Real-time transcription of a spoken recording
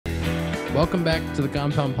Welcome back to the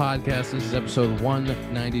Compound Podcast. This is episode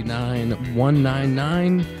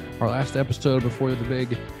 199, our last episode before the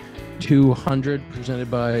big 200, presented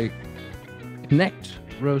by Connect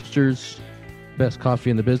Roasters, best coffee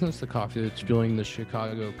in the business, the coffee that's fueling the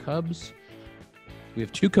Chicago Cubs. We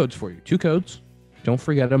have two codes for you. Two codes. Don't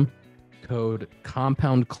forget them. Code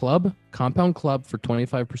Compound Club for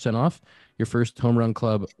 25% off your first Home Run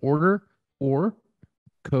Club order, or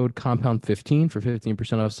code Compound 15 for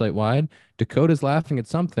 15% off site-wide. Dakota's laughing at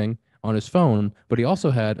something on his phone, but he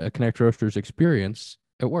also had a Connect Roasters experience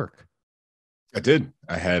at work. I did.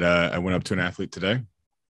 I went up to an athlete today,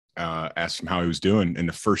 asked him how he was doing, and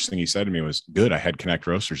the first thing he said to me was, "Good, I had Connect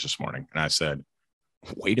Roasters this morning." And I said,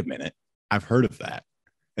 "Wait a minute, I've heard of that."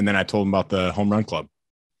 And then I told him about the Home Run Club.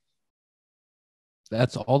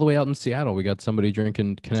 That's all the way out in Seattle. We got somebody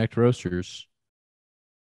drinking Connect Roasters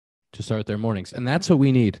to start their mornings. And that's what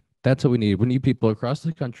we need. That's what we need. We need people across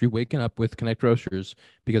the country waking up with Connect Roasters,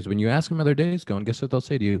 because when you ask them how their day is going, guess what they'll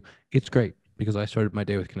say to you? It's great because I started my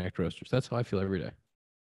day with Connect Roasters. That's how I feel every day.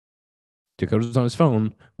 Dakota's on his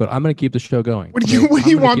phone, but I'm going to keep the show going. What do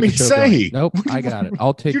you want me to say? Nope, I got it.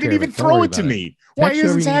 I'll take care of it. You didn't even throw it to me. Why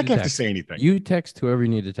doesn't Zack have to say anything? You text whoever you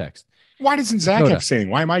need to text. Why doesn't Zack have to say anything?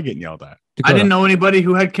 Why am I getting yelled at? Dakota. I didn't know anybody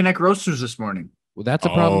who had Connect Roasters this morning. Well, that's a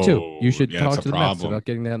problem too. You should talk to the Mekkes about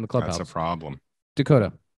getting that in the clubhouse. That's a problem.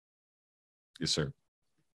 Dakota. Yes, sir.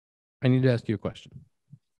 I need to ask you a question.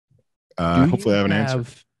 Hopefully I have an answer.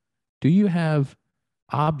 Do you have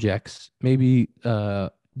objects, maybe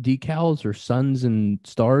decals or suns and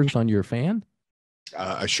stars on your fan?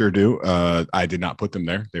 I sure do. I did not put them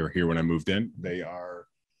there. They were here when I moved in. They're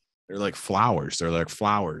like flowers. They're like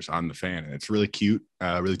flowers on the fan, and it's really cute.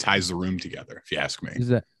 Really ties the room together, if you ask me.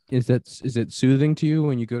 Is it soothing to you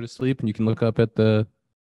when you go to sleep and you can look up at all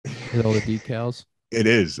the decals? It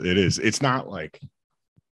is. It's not like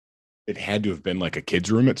it had to have been like a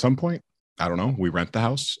kid's room at some point. I don't know. We rent the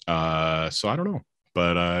house. So I don't know.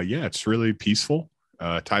 But yeah, it's really peaceful.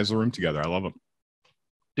 Ties the room together. I love them.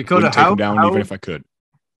 Dakota, take them down even if I could.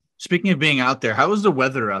 Speaking of being out there, how is the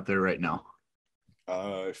weather out there right now?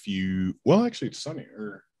 Actually it's sunny,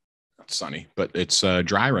 or not sunny, but it's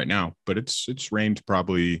dry right now, but it's rained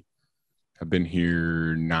probably. I've been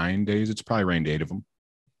here 9 days. It's probably rained 8 of them.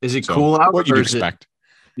 Is it cool out? What you'd expect.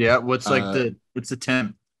 Yeah. What's the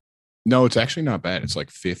temp? No, it's actually not bad. It's like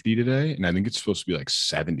 50 today, and I think it's supposed to be like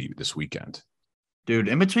 70 this weekend. Dude,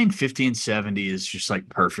 in between 50 and 70 is just like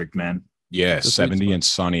perfect, man. Yeah, 70 and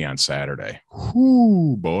sunny on Saturday.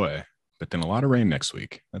 Whoo, boy. But then a lot of rain next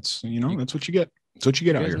week. That's what you get. That's what you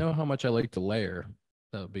get out here. You guys know how much I like to layer.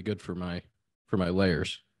 That would be good for my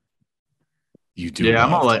layers. You do. Yeah,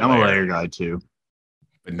 I'm a layer guy too.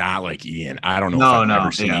 But not like Ian. I don't know if I've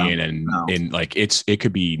ever seen Ian in like it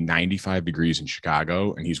could be 95 degrees in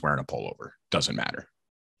Chicago and he's wearing a pullover. Doesn't matter.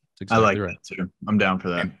 Exactly, I like that too. I'm down for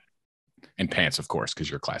that. And pants, of course, because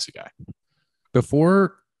you're a classy guy.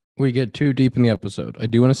 Before we get too deep in the episode, I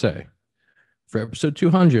do want to say, for episode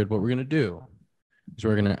 200, what we're going to do is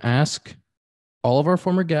we're going to ask all of our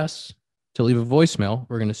former guests to leave a voicemail.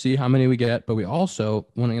 We're going to see how many we get, but we also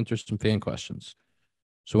want to answer some fan questions.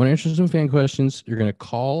 So when you answer some fan questions, you're going to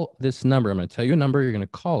call this number. I'm going to tell you a number. You're going to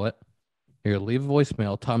call it. You're going to leave a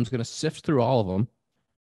voicemail. Tom's going to sift through all of them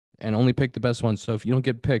and only pick the best one. So if you don't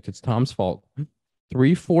get picked, it's Tom's fault.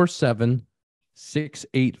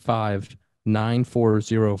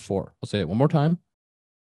 347-685-9404. I'll say it one more time.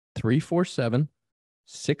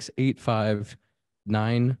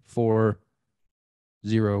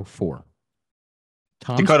 347-685-9404.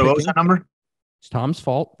 Dakota, what was that number? It's Tom's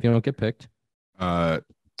fault if you don't get picked.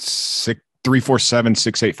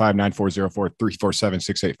 347-685-9404.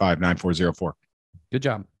 347-685-9404. Good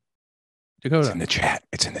job, Dakota. It's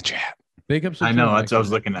in the chat. Big episode. I know. That's I was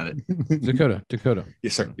looking at it. Dakota.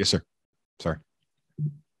 Yes, sir. Sorry.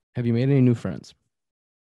 Have you made any new friends?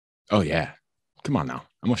 Oh yeah. Come on now.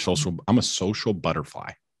 I'm a social butterfly.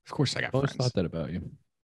 Of course I got friends. I thought that about you.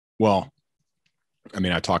 Well, I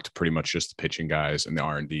mean, I talked to pretty much just the pitching guys and the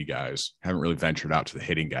R&D guys. Haven't really ventured out to the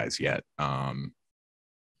hitting guys yet. I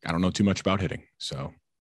don't know too much about hitting, so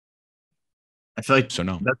I feel like that's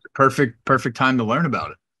a perfect time to learn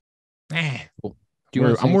about it. Cool.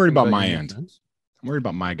 I'm worried about my end. I'm worried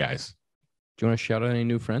about my guys. Do you want to shout out any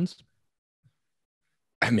new friends?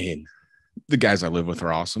 I mean, the guys I live with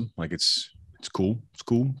are awesome. Like it's cool. It's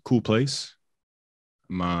cool place.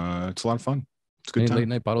 It's a lot of fun. It's a good time. Late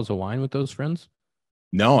night bottles of wine with those friends?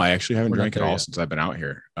 No, I actually haven't drank at all since I've been out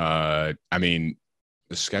here. I mean,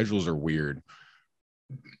 the schedules are weird.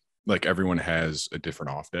 Like everyone has a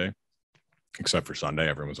different off day. except for Sunday.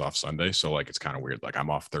 Everyone's off Sunday. So like, it's kind of weird. Like I'm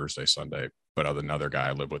off Thursday, Sunday, but another guy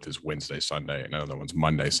I live with is Wednesday, Sunday, and another one's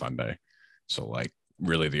Monday, Sunday. So like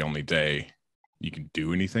really the only day you can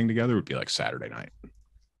do anything together would be like Saturday night.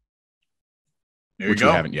 Which we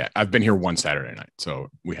haven't yet. I've been here one Saturday night, so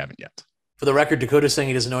we haven't yet. For the record, Dakota's saying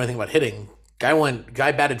he doesn't know anything about hitting.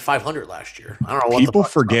 Guy batted 500 last year. I don't know what people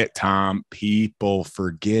forget, Tom. People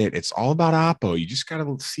forget. It's all about oppo. You just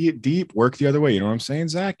gotta see it deep, work the other way. You know what I'm saying,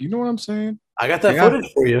 Zach? You know what I'm saying? I got that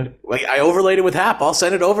footage for you. Like I overlaid it with Happ. I'll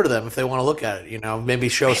send it over to them if they want to look at it. You know, maybe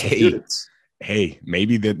show some students. Hey,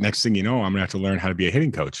 maybe the next thing you know, I'm gonna have to learn how to be a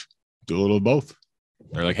hitting coach. Do a little of both.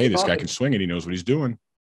 They're like, hey, this guy can swing it. He knows what he's doing.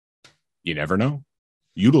 You never know.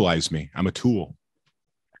 Utilize me. I'm a tool.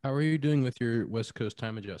 How are you doing with your West Coast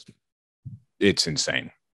time adjustment? It's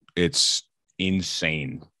insane. It's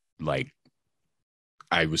insane. Like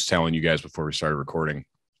I was telling you guys before we started recording,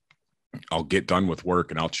 I'll get done with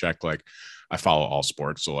work and I'll check, like I follow all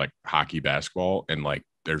sports. So like hockey, basketball, and like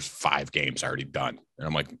there's 5 games already done. And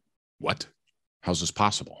I'm like, what? How's this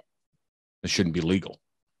possible? This shouldn't be legal.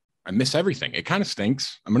 I miss everything. It kind of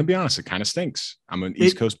stinks. I'm going to be honest. It kind of stinks. I'm an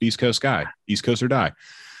East Coast guy. East Coast or die.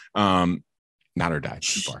 Not or die.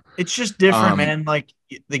 Too far. It's just different, man. Like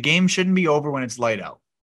the game shouldn't be over when it's light out.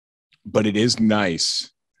 But it is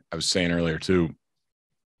nice. I was saying earlier too,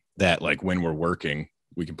 that like when we're working,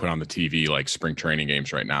 we can put on the TV, like spring training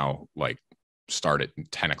games right now, like start at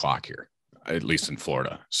 10 o'clock here, at least in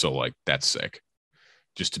Florida. So like, that's sick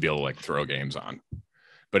just to be able to like throw games on.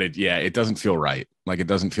 But it doesn't feel right. Like it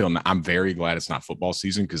doesn't feel, I'm very glad it's not football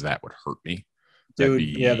season because that would hurt me.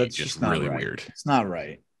 Dude, that's just really right. Weird. It's not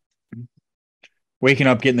right. Waking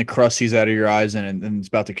up, getting the crusties out of your eyes, and it's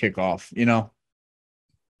about to kick off, you know?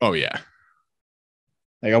 Oh, yeah.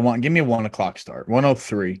 Like give me a 1 o'clock start,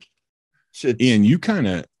 1:03. Ian, you've got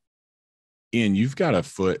a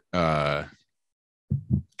foot kind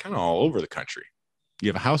of all over the country. You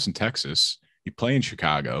have a house in Texas, you play in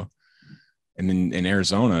Chicago, and then in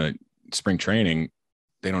Arizona, spring training,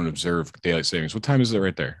 they don't observe daylight savings. What time is it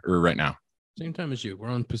right there or right now? Same time as you. We're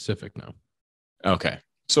on Pacific now. Okay.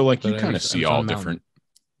 So like you kind of see all different.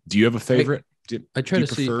 Do you have a favorite? I try to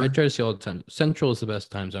see all the time. Central is the best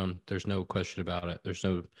time zone. There's no question about it. There's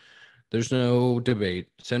no debate.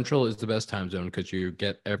 Central is the best time zone because you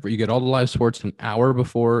get all the live sports an hour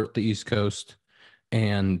before the East Coast,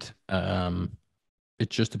 and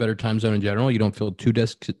it's just a better time zone in general. You don't feel too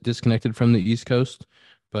disconnected from the East Coast,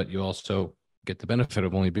 but you also get the benefit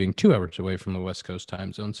of only being 2 hours away from the West Coast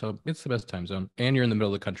time zone. So it's the best time zone, and you're in the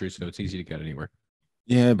middle of the country, so it's easy to get anywhere.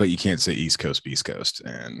 Yeah, but you can't say East Coast, Beast Coast.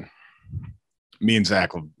 And me and Zach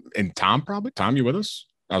and Tom probably. Tom, you with us?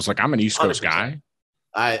 I was like, I'm an East Coast 100%. Guy.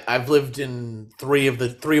 I've lived in three of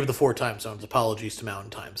the 4 time zones. Apologies to Mountain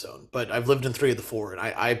Time Zone, but I've lived in 3 of the 4, and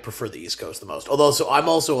I prefer the East Coast the most. Although, I'm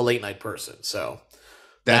also a late night person, so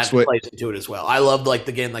that plays into it as well. I love like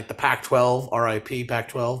the game, like the Pac-12, RIP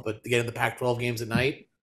Pac-12, but getting the Pac-12 games at night,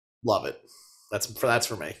 love it. That's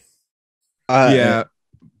for me. Yeah,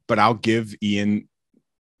 but I'll give Ian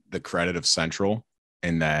the credit of Central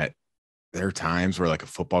in that there are times where like a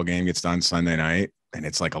football game gets done Sunday night and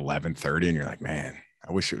it's like 11:30 and you're like, man,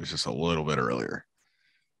 I wish it was just a little bit earlier.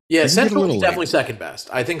 Yeah, Central is definitely second best.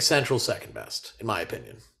 I think Central's second best, in my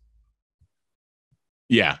opinion.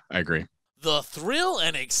 Yeah, I agree. The thrill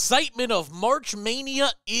and excitement of March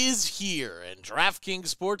Mania is here, and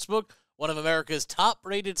DraftKings Sportsbook, one of America's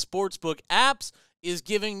top-rated sportsbook apps, is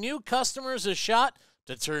giving new customers a shot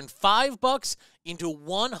to turn $5 into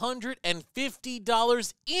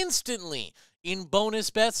 $150 instantly in bonus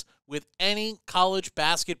bets with any college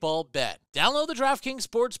basketball bet. Download the DraftKings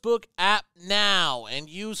Sportsbook app now and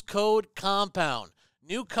use code COMPOUND.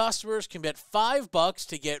 New customers can bet $5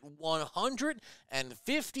 to get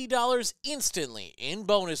 $150 instantly in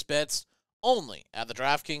bonus bets only at the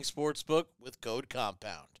DraftKings Sportsbook with code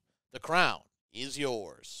COMPOUND. The crown is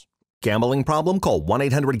yours. Gambling problem? Call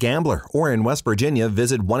 1-800-GAMBLER. Or in West Virginia,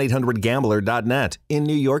 visit 1-800-GAMBLER.net. In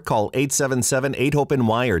New York, call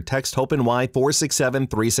 877-8-HOPE-NY or text HOPE-NY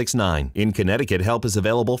 467-369. In Connecticut, help is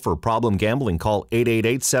available for problem gambling. Call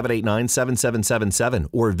 888-789-7777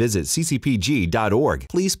 or visit ccpg.org.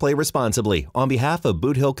 Please play responsibly. On behalf of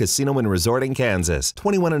Boot Hill Casino and Resort in Kansas.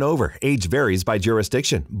 21 and over. Age varies by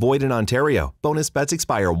jurisdiction. Void in Ontario. Bonus bets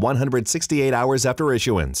expire 168 hours after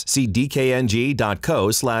issuance. See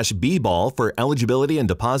dkng.co/B ball for eligibility and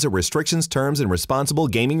deposit restrictions, terms, and responsible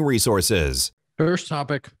gaming resources. First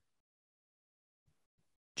topic,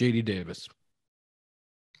 JD Davis.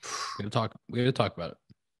 We got to talk about it.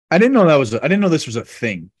 I didn't know this was a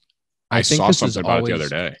thing. I saw something about it the other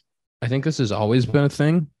day. I think this has always been a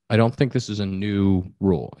thing. I don't think this is a new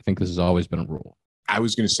rule. I think this has always been a rule. I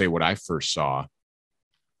was going to say what I first saw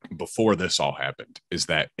before this all happened is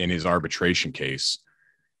that in his arbitration case,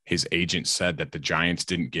 his agent said that the Giants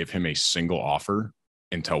didn't give him a single offer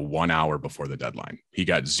until 1 hour before the deadline. He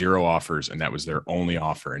got 0 offers, and that was their only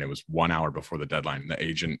offer. And it was 1 hour before the deadline. And the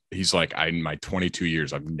agent, he's like, in my 22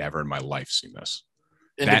 years, I've never in my life seen this.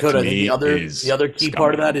 And that, Dakota, the other key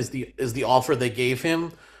part of that is the offer they gave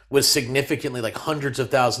him was significantly, like hundreds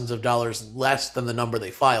of thousands of dollars less than the number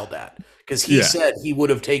they filed at. Because he said he would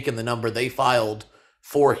have taken the number they filed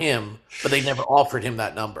for him, but they never offered him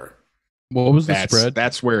that number. What was the spread?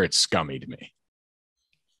 That's where it's scummy to me.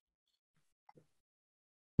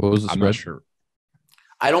 What was the spread? I'm not sure.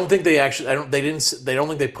 I don't think they actually. I don't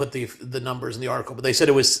think they put the numbers in the article, but they said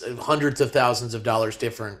it was hundreds of thousands of dollars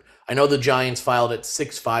different. I know the Giants filed at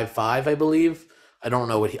 655, I believe. I don't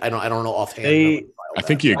know what I don't know offhand. I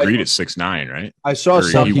think he agreed at 6'9", right? I saw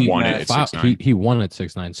something. He won it at 6'9". He won at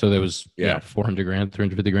 6'9", so there was 400 grand,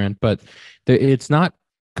 350 grand. But it's not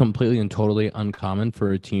completely and totally uncommon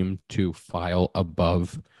for a team to file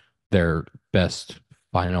above their best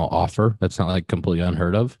final offer. That's not like completely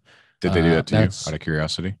unheard of. Did they do that to you out of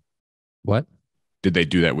curiosity? What? Did they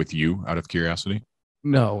do that with you out of curiosity?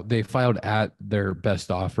 No, they filed at their best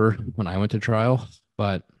offer when I went to trial,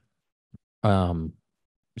 but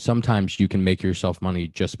sometimes you can make yourself money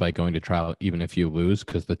just by going to trial, even if you lose,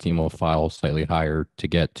 because the team will file slightly higher to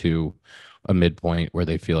get to a midpoint where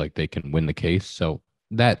they feel like they can win the case. So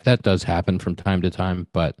that does happen from time to time,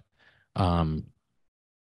 but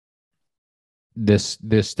this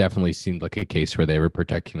definitely seemed like a case where they were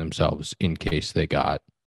protecting themselves in case they got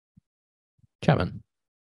Kevin.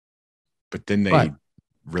 But then they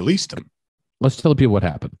released him. Let's tell the people what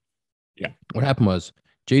happened. Yeah. What happened was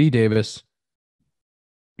J.D. Davis,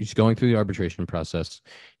 he's going through the arbitration process.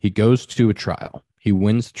 He goes to a trial. He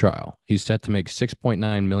wins the trial. He's set to make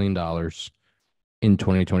 $6.9 million in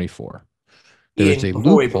 2024.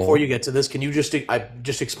 Before you get to this, can you just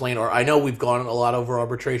explain, or I know we've gone a lot over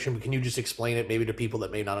arbitration, but can you just explain it maybe to people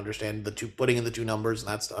that may not understand putting in the two numbers and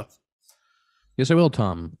that stuff? Yes, I will,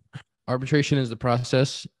 Tom. Arbitration is the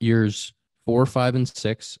process, years 4, 5, and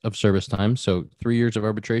 6 of service time. So 3 years of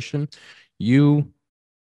arbitration. You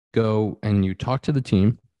go and you talk to the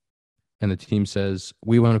team, and the team says,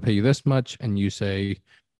 we want to pay you this much. And you say,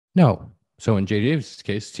 no. So in J.D. Davis'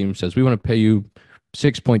 case, the team says, we want to pay you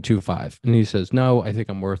 6.25. And he says, no, I think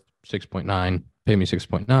I'm worth 6.9. Pay me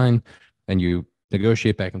 6.9. And you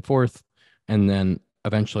negotiate back and forth. And then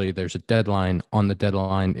eventually there's a deadline. On the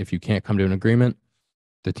deadline, if you can't come to an agreement,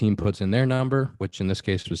 the team puts in their number, which in this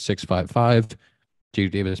case was 6.55. J.D.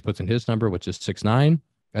 Davis puts in his number, which is 6.9.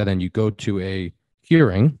 And then you go to a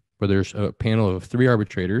hearing where there's a panel of 3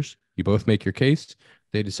 arbitrators. You both make your case.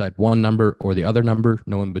 They decide one number or the other number,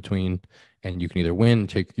 no in between. And you can either win,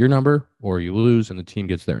 take your number, or you lose, and the team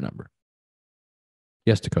gets their number.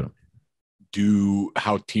 Yes, Dakota.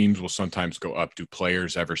 How teams will sometimes go up. Do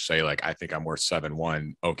players ever say, like, I think I'm worth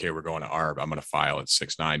 7.1. Okay, we're going to ARB. I'm going to file at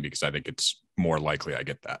 6.9 because I think it's more likely I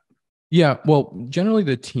get that. Yeah, well, generally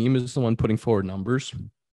the team is the one putting forward numbers.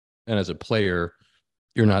 And as a player,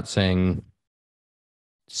 you're not saying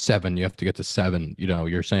 7, you have to get to 7.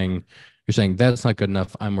 You're saying that's not good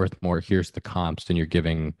enough. I'm worth more. Here's the comps, and you're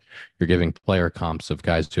giving player comps of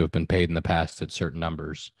guys who have been paid in the past at certain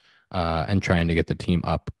numbers, and trying to get the team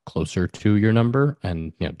up closer to your number.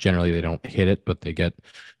 And generally they don't hit it, but they get.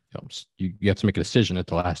 You have to make a decision at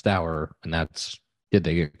the last hour, and that's, did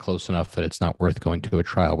they get close enough that it's not worth going to a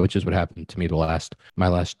trial? Which is what happened to me my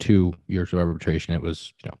last 2 years of arbitration. It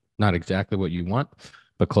was not exactly what you want,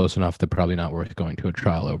 but close enough that probably not worth going to a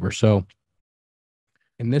trial over. So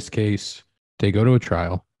in this case, they go to a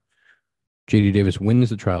trial. J.D. Davis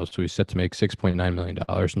wins the trial, so he's set to make $6.9 million in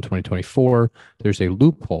 2024. There's a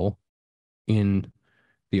loophole in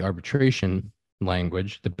the arbitration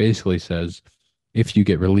language that basically says if you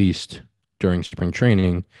get released during spring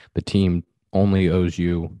training, the team only owes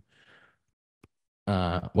you,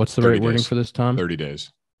 what's the right wording for this, Tom? 30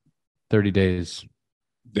 days. 30 days.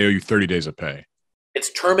 They owe you 30 days of pay.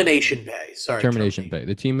 It's termination pay. Sorry. Termination pay.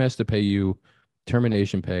 The team has to pay you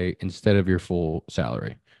termination pay instead of your full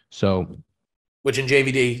salary. So, which in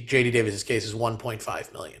J.D. Davis's case is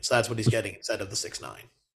 1.5 million. So that's what he's getting instead of the 6.9.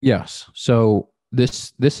 Yes. So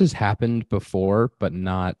this has happened before, but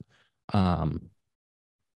not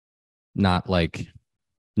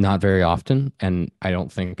very often. And I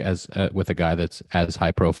don't think as with a guy that's as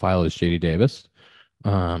high profile as J.D. Davis,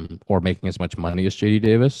 or making as much money as J.D.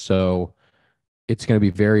 Davis. So it's going to be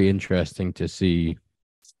very interesting to see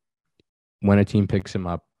when a team picks him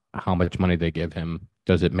up, how much money they give him,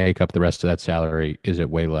 Does it make up the rest of that salary? Is it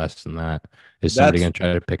way less than that? Is somebody going to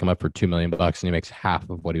try to pick him up for $2 million and he makes half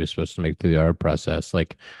of what he was supposed to make through the ARB process?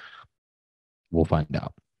 Like, we'll find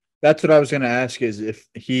out. That's what I was going to ask, is if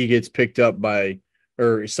he gets picked up by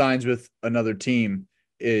or signs with another team,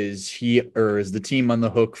 is the team on the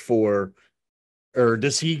hook for, or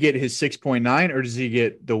does he get his 6.9 or does he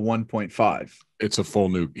get the 1.5? It's a full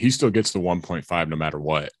new. He still gets the 1.5 no matter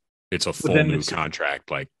what. It's a full new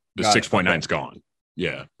contract. Like the 6.9 is gone.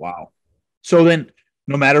 Yeah. Wow. So then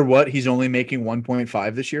no matter what, he's only making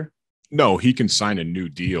 1.5 this year? No, he can sign a new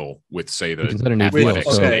deal with, say, the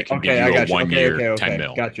Athletics. They can give you a 1 year, $10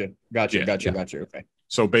 million. Gotcha. Okay.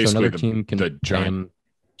 So basically, another team can pay him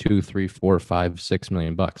 $2, $3, $4, $5, $6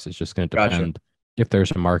 million. It's just going to depend if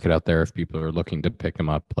there's a market out there, if people are looking to pick him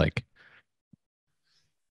up. Like,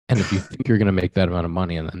 and if you think you're going to make that amount of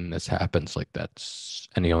money and then this happens, like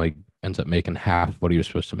and he only ends up making half what he was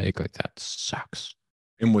supposed to make, like that sucks.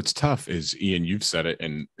 And what's tough is, Ian, you've said it,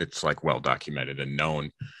 and it's like well documented and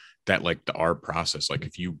known that like the ARB process, like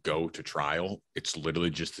if you go to trial, it's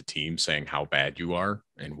literally just the team saying how bad you are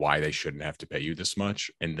and why they shouldn't have to pay you this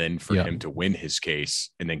much. And then for him to win his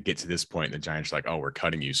case and then get to this point, the Giants are like, oh, we're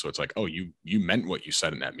cutting you. So it's like, oh, you meant what you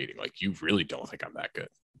said in that meeting. Like, you really don't think I'm that good.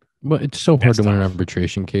 Well, it's so hard to win an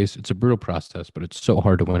arbitration case. It's a brutal process, but it's so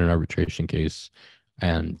hard to win an arbitration case,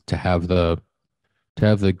 and to have the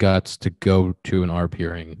guts to go to an ARB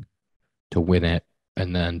hearing to win it,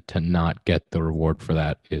 and then to not get the reward for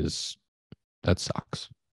that sucks.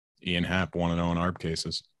 Ian Happ 1-0 in ARB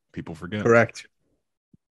cases. People forget. Correct.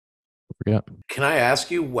 Forget. Can I ask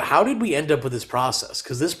you, how did we end up with this process?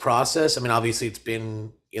 Because this process, I mean, obviously it's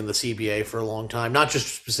been in the CBA for a long time, not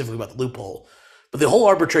just specifically about the loophole, but the whole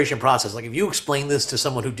arbitration process. Like, if you explain this to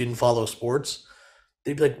someone who didn't follow sports,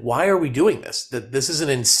 they'd be like, why are we doing this? That this is an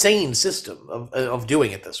insane system of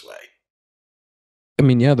doing it this way. I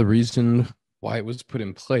mean, yeah, the reason why it was put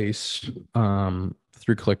in place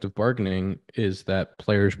through collective bargaining is that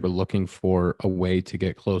players were looking for a way to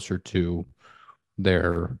get closer to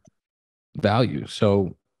their value.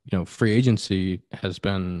 So, free agency has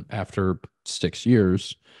been after 6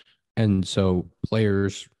 years. And so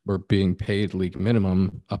players were being paid league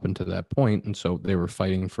minimum up until that point. And so they were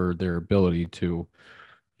fighting for their ability to,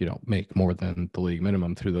 make more than the league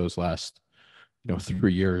minimum through those last,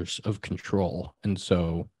 3 years of control. And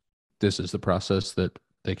so this is the process that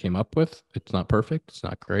they came up with. It's not perfect. It's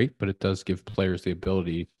not great, but it does give players the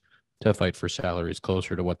ability to fight for salaries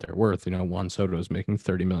closer to what they're worth. Juan Soto is making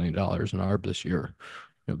 $30 million in ARB this year.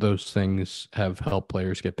 Those things have helped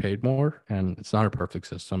players get paid more, and it's not a perfect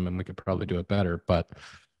system, and we could probably do it better, but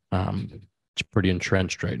it's pretty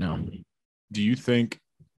entrenched right now. Do you think,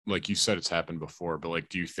 like you said, it's happened before, but like,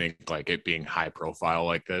 do you think like it being high profile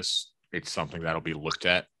like this, it's something that'll be looked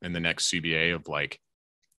at in the next CBA of like,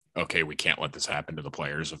 okay, we can't let this happen to the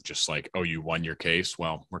players, of just like, oh, you won your case,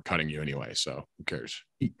 well, we're cutting you anyway, so who cares?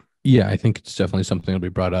 Yeah, I think it's definitely something that'll be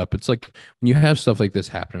brought up. It's like when you have stuff like this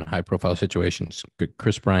happen in high profile situations.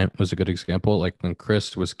 Chris Bryant was a good example. Like when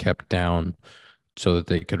Chris was kept down so that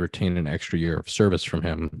they could retain an extra year of service from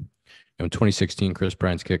him. In 2016, Chris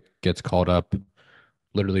Bryant gets called up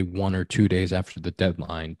literally 1 or 2 days after the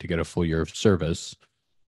deadline to get a full year of service.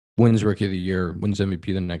 Wins Rookie of the Year, wins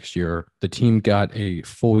MVP the next year. The team got a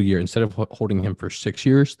full year. Instead of holding him for 6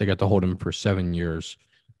 years, they got to hold him for 7 years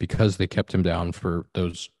because they kept him down for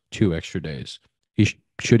those 2 extra days.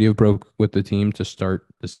 Should he have broke with the team to start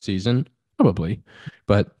the season? Probably,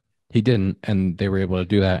 but he didn't, and they were able to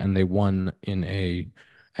do that, and they won in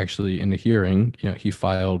the hearing. He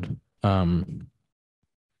filed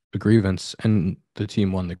a grievance, and the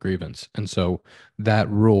team won the grievance, and so that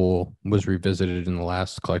rule was revisited in the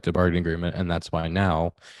last collective bargaining agreement, and that's why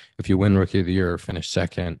now, if you win Rookie of the Year or finish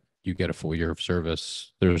second, you get a full year of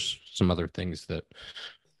service. There's some other things that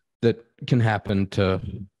can happen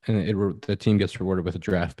the team gets rewarded with a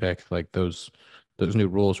draft pick. Like those new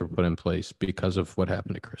rules were put in place because of what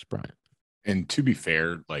happened to Chris Bryant. And to be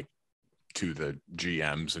fair, like to the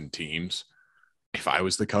GMs and teams, if I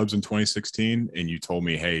was the Cubs in 2016 and you told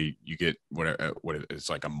me, hey, you get what it's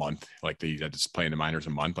like a month, like they just play in the minors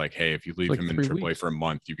a month, like, hey, if you leave him in AAA weeks for a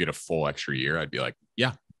month, you get a full extra year. I'd be like,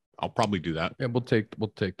 yeah, I'll probably do that. Yeah, we'll take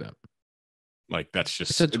that. Like that's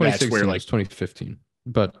just that's where like 2015.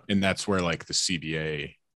 And that's where like the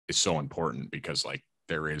CBA is so important, because like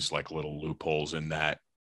there is like little loopholes in that,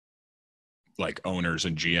 like owners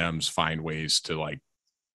and GMs find ways to like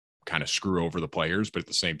kind of screw over the players. But at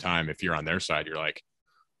the same time, if you're on their side, you're like,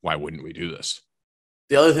 why wouldn't we do this?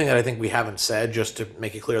 The other thing that I think we haven't said, just to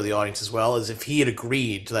make it clear to the audience as well, is if he had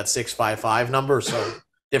agreed to that 655 number, so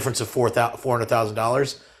difference of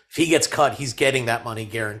 $400,000, If he gets cut, he's getting that money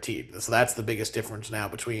guaranteed. So that's the biggest difference now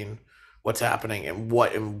between what's happening and why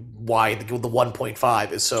the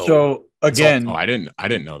 1.5 is so. So again, I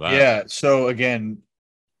didn't know that. Yeah. So again,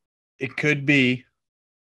 it could be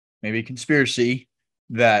maybe a conspiracy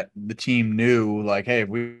that the team knew, like, hey, if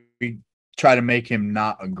we try to make him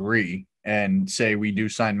not agree and say we do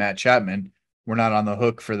sign Matt Chapman, we're not on the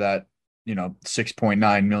hook for that,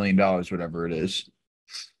 $6.9 million, whatever it is.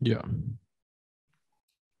 Yeah.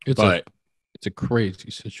 It's a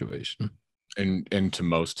crazy situation. And to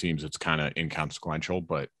most teams, it's kind of inconsequential,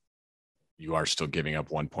 but you are still giving up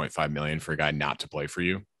 $1.5 million for a guy not to play for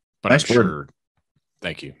you. But Nice I'm word. sure.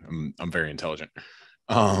 Thank you. I'm very intelligent.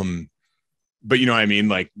 But you know what I mean?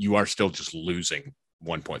 Like, you are still just losing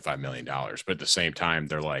 $1.5 million. But at the same time,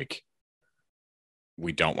 they're like,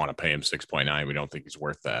 we don't want to pay him 6.9. We don't think he's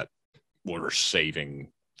worth that. We're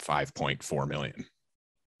saving 5.4 million.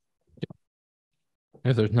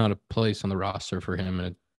 If there's not a place on the roster for him,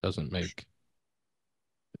 it doesn't make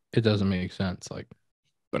sense. Like,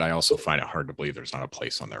 but I also find it hard to believe there's not a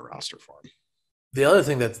place on their roster for him. The other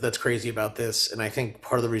thing that's crazy about this, and I think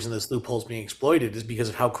part of the reason this loophole is being exploited, is because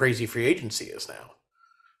of how crazy free agency is now.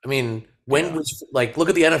 I mean, was look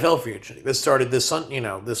at the NFL free agency. This started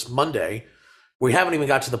this Monday. We haven't even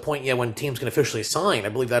got to the point yet when teams can officially sign. I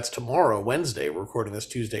believe that's tomorrow, Wednesday. We're recording this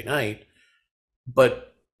Tuesday night,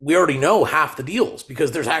 but we already know half the deals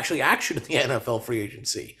because there's actually action in the NFL free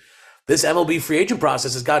agency. This MLB free agent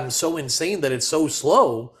process has gotten so insane that it's so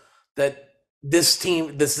slow that this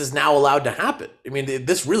is now allowed to happen. I mean,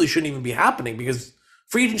 this really shouldn't even be happening because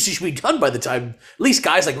free agency should be done by the time, at least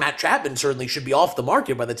guys like Matt Chapman certainly should be off the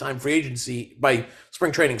market by the time by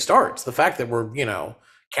spring training starts. The fact that we're,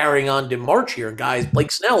 carrying on to March here, guys, Blake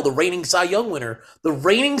Snell, the reigning Cy Young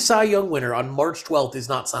winner on March 12th is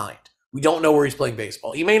not signed. We don't know where he's playing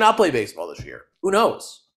baseball. He may not play baseball this year. Who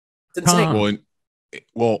knows? It's insane.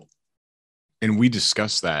 And we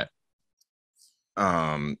discussed that.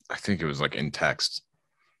 I think it was like in text.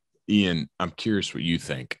 Ian, I'm curious what you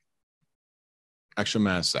think. Actually,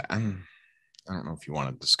 I'm going to say, I don't know if you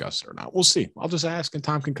want to discuss it or not. We'll see. I'll just ask and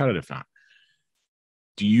Tom can cut it if not.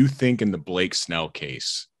 Do you think in the Blake Snell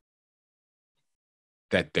case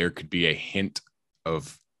that there could be a hint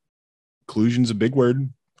of collusion's a big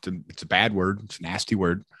word? It's a bad word. It's a nasty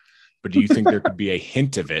word. But do you think there could be a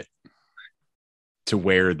hint of it to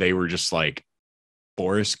where they were just like,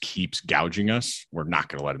 Boris keeps gouging us. We're not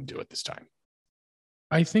going to let him do it this time.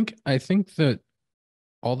 I think that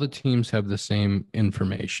all the teams have the same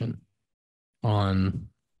information on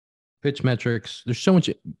pitch metrics. There's so much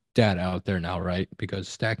data out there now, right? Because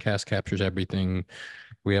StatCast captures everything.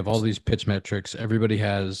 We have all these pitch metrics. Everybody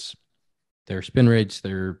has their spin rates,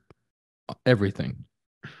 their everything.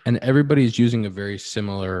 And everybody's using a very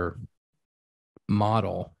similar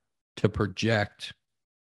model to project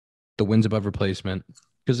the wins above replacement.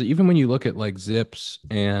 Because even when you look at like Zips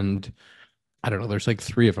and I don't know, there's like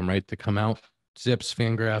 3 of them, right, that come out. Zips,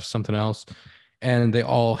 Fangraphs, something else. And they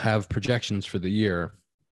all have projections for the year.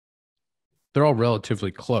 They're all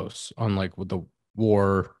relatively close on like with the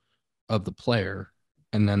WAR of the player.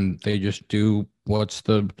 And then they just do what's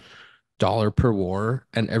the dollar per WAR,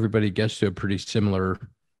 and everybody gets to a pretty similar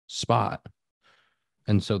spot.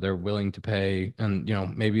 And so they're willing to pay, and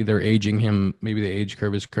maybe they're aging him, maybe the age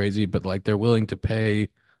curve is crazy, but like they're willing to pay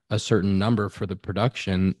a certain number for the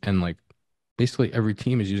production, and like basically every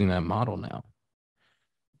team is using that model now.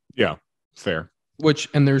 Yeah, fair. But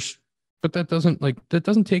that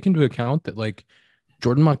doesn't take into account that like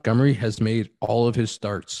Jordan Montgomery has made all of his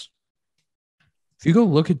starts. If you go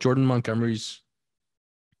look at Jordan Montgomery's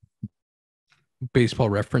baseball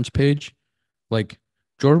reference page, like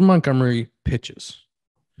Jordan Montgomery pitches.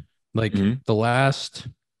 Like the last,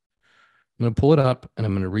 I'm going to pull it up and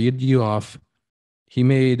I'm going to read you off. He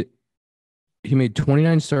made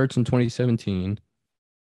 29 starts in 2017.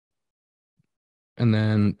 And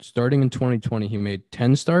then starting in 2020, he made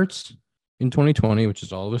 10 starts in 2020, which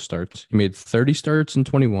is all of his starts. He made 30 starts in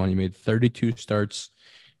 21. He made 32 starts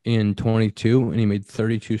in 22, and he made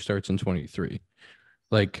 32 starts in 23.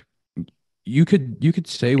 Like, you could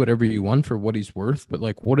say whatever you want for what he's worth, but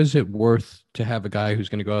like, what is it worth to have a guy who's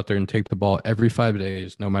going to go out there and take the ball every 5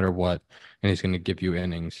 days, no matter what, and he's going to give you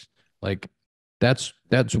innings? Like, that's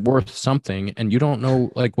worth something, and you don't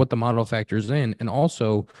know like what the model factors in. And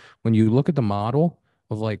also, when you look at the model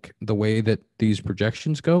of like the way that these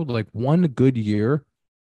projections go, like one good year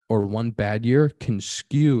or one bad year can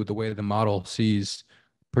skew the way the model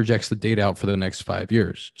projects the data out for the next 5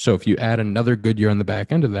 years. So if you add another good year on the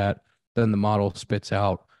back end of that, then the model spits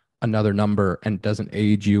out another number and doesn't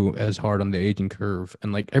age you as hard on the aging curve,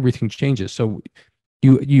 and like everything changes. So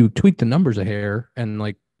You tweak the numbers a hair, and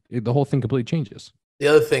like the whole thing completely changes. The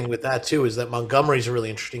other thing with that too is that Montgomery's a really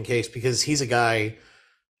interesting case because he's a guy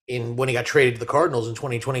when he got traded to the Cardinals in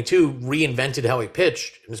 2022, reinvented how he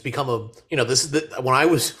pitched and has become when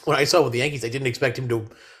I saw with the Yankees, I didn't expect him to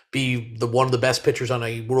be one of the best pitchers on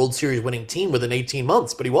a World Series winning team within 18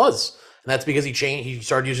 months, but he was. And that's because he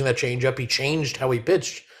started using that changeup. He changed how he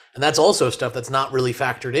pitched. And that's also stuff that's not really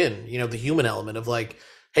factored in, the human element of like,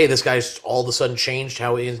 hey, this guy's all of a sudden changed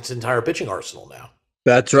his entire pitching arsenal now.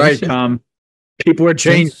 That's right, Tom. People are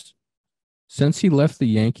changed. Since he left the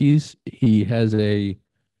Yankees, he has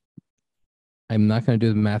I'm not going to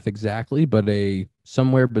do the math exactly, but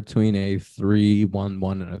somewhere between a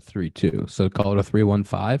 3.11 and a 3.2. So call it a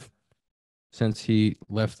 3.15 since he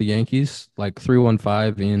left the Yankees, like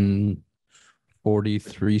 3.15 in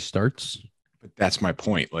 43 starts. But that's my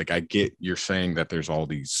point. Like, I get you're saying that there's all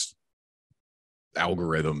these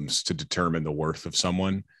algorithms to determine the worth of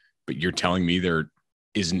someone, but you're telling me there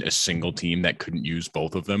isn't a single team that couldn't use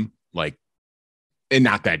both of them. Like, and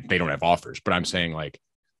not that they don't have offers, but I'm saying like,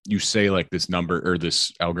 you say like this number or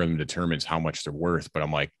this algorithm determines how much they're worth, but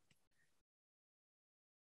I'm like,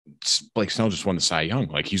 Blake Snell just won the Cy Young.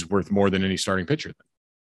 Like, he's worth more than any starting pitcher.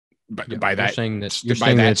 But by that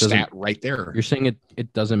stat right there, you're saying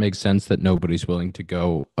it doesn't make sense that nobody's willing to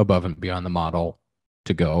go above and beyond the model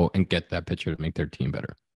to go and get that pitcher to make their team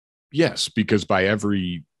better. Yes, because by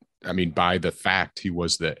the fact he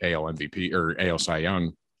was the AL MVP or AL Cy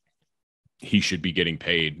Young, he should be getting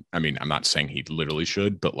paid. I mean, I'm not saying he literally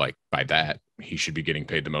should, but like by that, he should be getting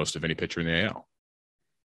paid the most of any pitcher in the AL.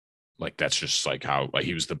 Like, that's just like how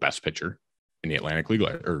he was the best pitcher in the American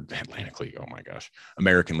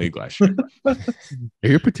League last year. Are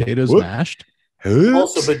your potatoes mashed?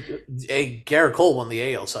 Also, but Garrett Cole won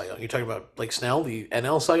the AL Cy Young. You're talking about Blake Snell, the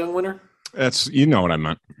NL Cy Young winner? That's, what I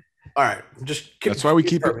meant. All right. That's why we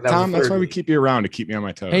keep it, Tom. That's why we keep you around, to keep me on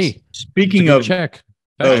my toes. Hey, speaking of check.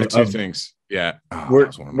 Two things. Yeah. We're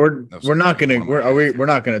not gonna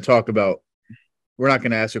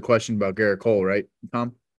ask a question about Garrett Cole, right,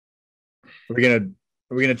 Tom? Are we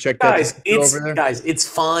gonna check that guys, it's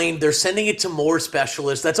fine. They're sending it to more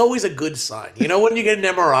specialists. That's always a good sign. When you get an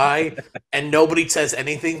MRI and nobody says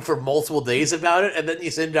anything for multiple days about it, and then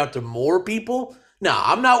you send it out to more people. No,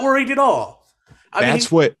 I'm not worried at all.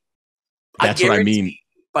 That's what I mean.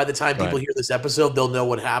 By the time people hear this episode, they'll know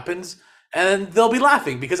what happens. And they'll be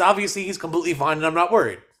laughing because obviously he's completely fine and I'm not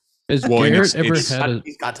worried. He's got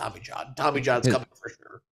Tommy John. Tommy John's coming for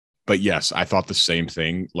sure. But yes, I thought the same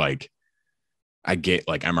thing. Like, I get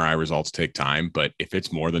like MRI results take time, but if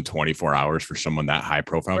it's more than 24 hours for someone that high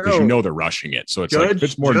profile, because they're rushing it. So it's like if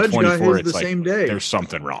it's more than 24, it's like same day. There's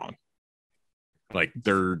something wrong. Like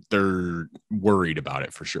they're worried about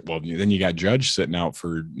it for sure. Well, then you got Judge sitting out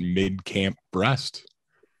for mid-camp rest.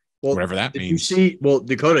 Well, whatever that means. You see,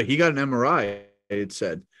 Dakota, he got an MRI, it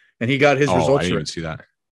said, and he got his results. I didn't even see that.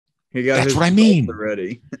 That's what I mean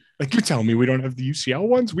already. Like, you're telling me we don't have the UCL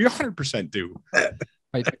ones? We 100% do.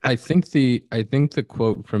 I think the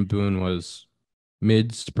quote from Boone was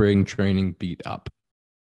mid-spring training beat up,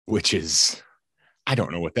 which is, I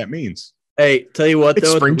don't know what that means. Hey, tell you what,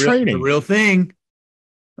 though, spring training, the real thing.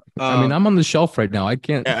 I'm on the shelf right now. I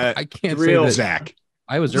can't say that. Zach.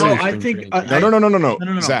 I was early. No, I think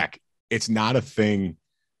no. Zach, it's not a thing.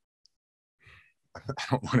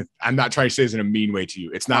 I'm not trying to say this in a mean way to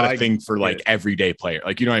you. It's not a thing for like everyday player.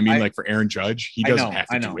 Like, you know what I mean? Like for Aaron Judge, he doesn't have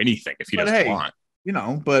to do anything if he doesn't want.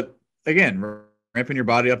 But again, ramping your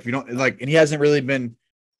body up, if you don't like, and he hasn't really been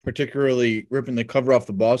particularly ripping the cover off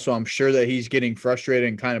the ball. So I'm sure that he's getting frustrated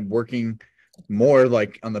and kind of working more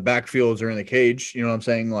like on the backfields or in the cage. You know what I'm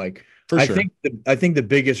saying? Like, I think the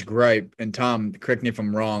biggest gripe, and Tom, correct me if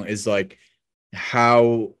I'm wrong, is like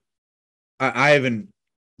how I haven't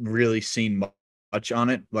really seen much on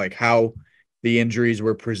it, like how the injuries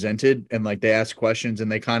were presented, and like they ask questions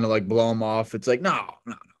and they kind of like blow them off. It's like no.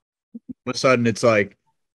 All of a sudden, it's like,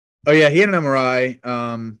 oh yeah, he had an MRI.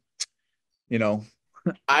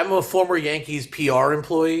 I'm a former Yankees PR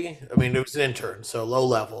employee. I mean, it was an intern, so low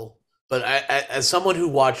level. But as someone who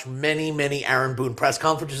watched many, many Aaron Boone press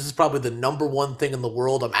conferences, this is probably the number one thing in the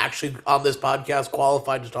world I'm actually on this podcast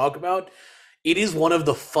qualified to talk about. It is one of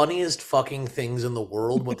the funniest fucking things in the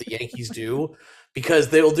world what the Yankees do, because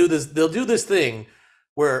they'll do this thing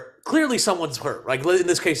where clearly someone's hurt, like in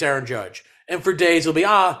this case Aaron Judge, and for days it'll be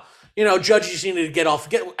Judge just needed to get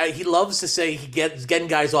off. He loves to say getting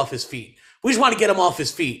guys off his feet. We just want to get him off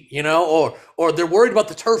his feet, or they're worried about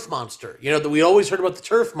the turf monster. That we always heard about the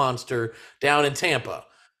turf monster down in Tampa.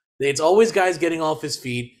 It's always guys getting off his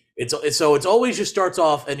feet. It's always just starts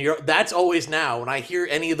off, and that's always now. When I hear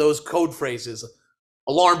any of those code phrases,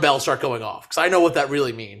 alarm bells start going off because I know what that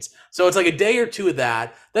really means. So it's like a day or two of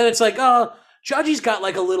that. Then it's like, Judgy's got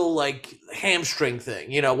like a little like hamstring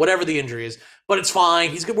thing, whatever the injury is, but it's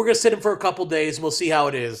fine. We're going to sit him for a couple days and we'll see how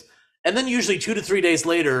it is. And then usually 2 to 3 days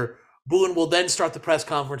later, Boone will then start the press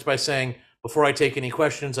conference by saying, before I take any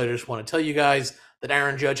questions, I just want to tell you guys that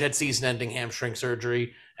Aaron Judge had season-ending hamstring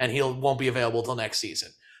surgery and he won't be available till next season.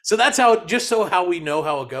 So that's how we know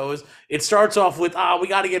how it goes. It starts off with, we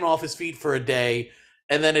got to get him off his feet for a day.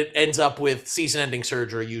 And then it ends up with season-ending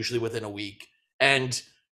surgery, usually within a week. And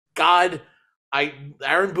God,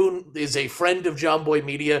 Aaron Boone is a friend of John Boy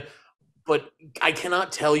Media, but I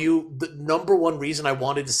cannot tell you the number one reason I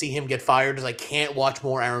wanted to see him get fired is I can't watch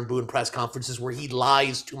more Aaron Boone press conferences where he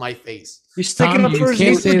lies to my face. He's sticking up for his. You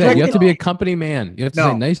can't say that. You have to be a company man. You have to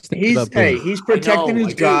say nice things about Boone. Hey, he's protecting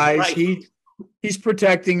his guys. Right. He's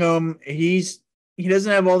protecting them. He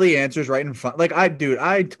doesn't have all the answers right in front. Like I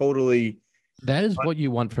totally. That is what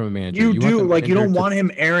you want from a manager. You don't want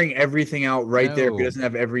him airing everything out right there if he doesn't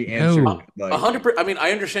have every answer. 100%. I mean,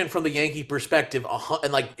 I understand from the Yankee perspective,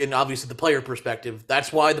 and obviously the player perspective.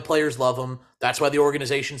 That's why the players love him. That's why the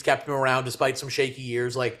organization's kept him around despite some shaky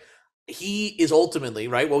years. Like he is ultimately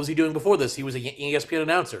right. What was he doing before this? He was an ESPN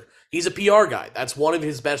announcer. He's a PR guy. That's one of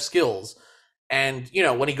his best skills. And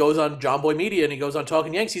when he goes on John Boy Media and he goes on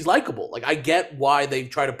Talking Yanks, he's likable. Like I get why they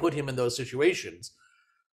try to put him in those situations.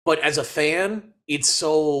 But as a fan, it's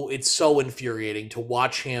so infuriating to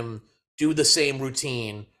watch him do the same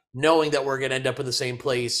routine, knowing that we're going to end up in the same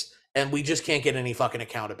place, and we just can't get any fucking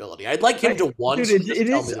accountability. I'd like him to once. Dude, it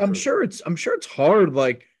is. I'm sure it's hard.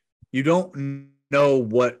 Like you don't know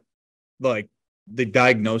what like the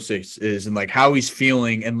diagnosis is and like how he's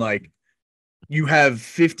feeling, and like you have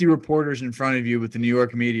 50 reporters in front of you with the New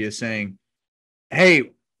York media saying,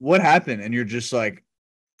 "Hey, what happened?" And you're just like,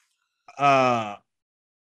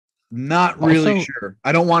 not really sure.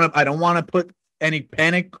 I don't want to put any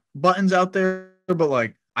panic buttons out there, but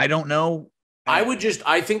like I don't know. I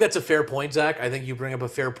think that's a fair point, Zach. I think you bring up a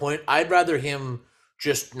fair point. I'd rather him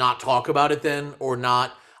just not talk about it then, or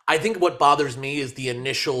not. I think what bothers me is the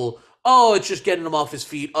initial, it's just getting him off his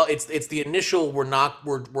feet. It's the initial,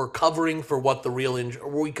 we're covering for what the real injury,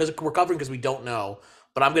 because we're covering because we don't know,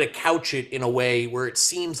 but I'm going to couch it in a way where it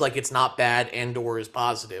seems like it's not bad and or is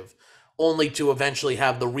positive, only to eventually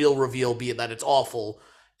have the real reveal be that it's awful.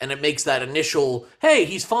 And it makes that initial, hey,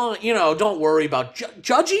 he's fine, don't worry about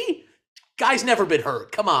Judgy. Guy's never been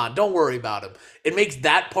hurt. Come on, don't worry about him. It makes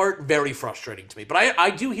that part very frustrating to me. But I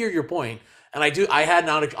do hear your point, and I had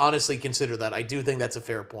not honestly considered that. I do think that's a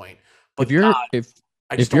fair point. But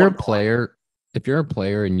if you're a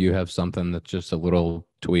player and you have something that's just a little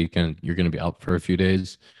tweak and you're going to be out for a few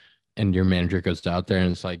days, and your manager goes out there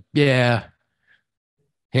and it's like, yeah,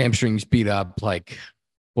 hamstrings beat up. Like,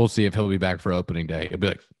 we'll see if he'll be back for opening day. He'll be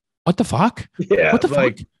like, what the fuck? Yeah. What the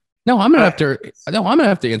fuck? No, I'm gonna have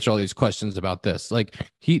to answer all these questions about this. Like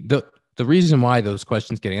the reason why those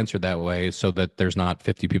questions get answered that way is so that there's not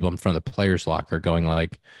 50 people in front of the players' locker going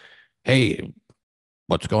like, hey,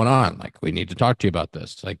 what's going on? Like, we need to talk to you about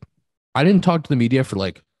this. Like, I didn't talk to the media for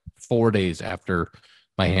like 4 days after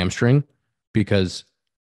my hamstring because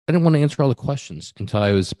I didn't want to answer all the questions until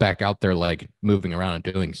I was back out there, like moving around and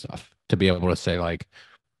doing stuff, to be able to say like,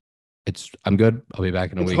 I'm good. I'll be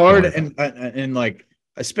back in a week. It's hard and like,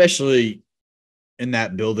 especially in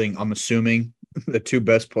that building, I'm assuming the two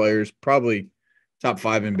best players, probably top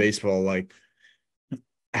 5 in baseball, like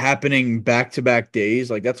happening back-to-back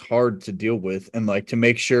days, like that's hard to deal with. And like to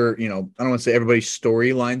make sure, I don't want to say everybody's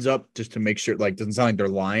story lines up, just to make sure, like, doesn't sound like they're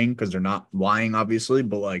lying because they're not lying, obviously,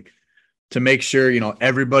 but like to make sure,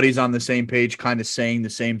 everybody's on the same page, kind of saying the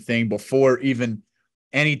same thing before even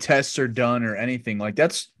any tests are done or anything. Like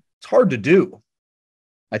it's hard to do,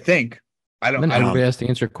 I think. Everybody has to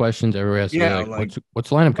answer questions. Everybody has to be like, what's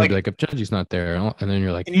the lineup going to be like if Judgy's not there? And then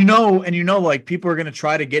you're like, like people are going to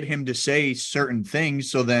try to get him to say certain things,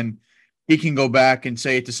 so then he can go back and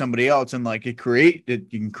say it to somebody else, and like you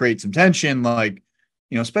can create some tension. Like,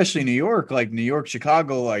 especially New York,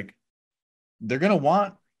 Chicago, like they're going to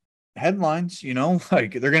want headlines.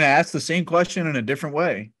 Like they're going to ask the same question in a different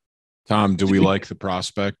way. Tom, do we like the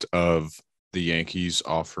prospect of the Yankees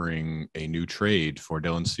offering a new trade for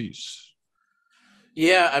Dylan Cease?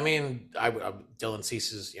 Yeah, I mean, Dylan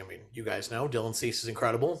Cease is, you guys know, Dylan Cease is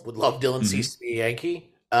incredible. Would love Dylan Cease to be a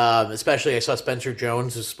Yankee. Especially I saw Spencer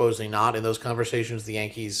Jones is supposedly not in those conversations, the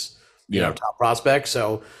Yankees, top prospect.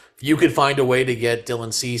 So if you could find a way to get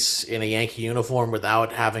Dylan Cease in a Yankee uniform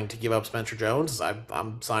without having to give up Spencer Jones,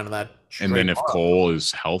 I'm signing that. And then if Cole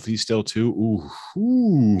is healthy still too,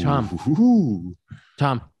 Tom,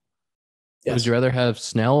 yes. Would you rather have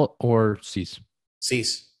Snell or Cease?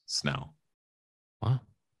 Cease. Snell. Wow.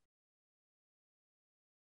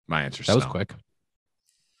 My answer. That was Snell. quick.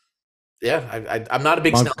 Yeah, I'm not a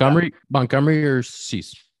big Snell guy. Montgomery or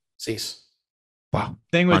Cease? Cease. Wow.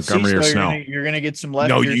 Thing with Montgomery or Cease, Snell? you're gonna get some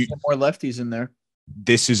No, some more lefties in there.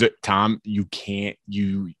 This is a Tom. You can't.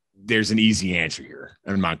 There's an easy answer here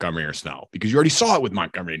in Montgomery or Snell because you already saw it with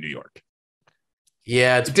Montgomery in New York.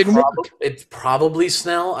 Yeah, it's probably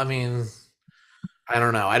Snell. I mean, I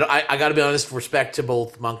don't know. I got to be honest. Respect to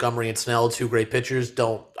both Montgomery and Snell, two great pitchers.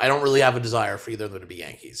 I don't really have a desire for either of them to be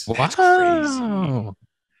Yankees. That's crazy. Ooh,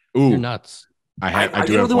 Ooh, you're nuts. I do didn't have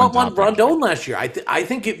really one want topic. Rondon last year. I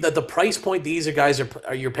think that the price point these guys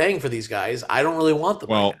are you're paying for these guys. I don't really want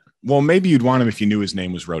them. Well, maybe you'd want him if you knew his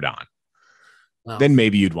name was Rodon. No. Then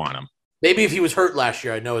maybe you'd want him. Maybe if he was hurt last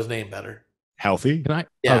year, I'd know his name better. Healthy? Can I?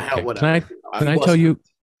 Yeah, okay. whatever. Can I tell you?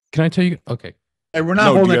 Can I tell you? Okay. Hey, we're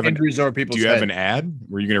not holding injuries over people's heads. Do you have head. an ad?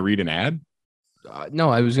 Were you going to read an ad? No,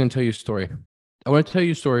 I was going to tell you a story. I want to tell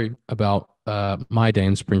you a story about my day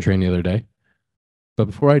in spring training the other day. But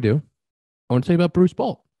before I do, I want to tell you about Bruce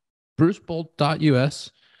Bolt.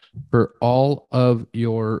 BruceBolt.us for all of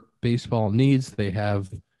your baseball needs. They have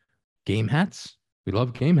game hats. We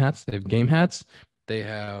love game hats. They have game hats. They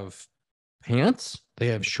have pants. They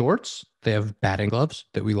have shorts. They have batting gloves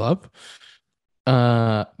that we love.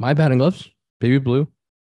 My batting gloves, baby blue,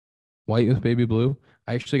 white with baby blue.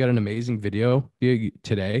 I actually got an amazing video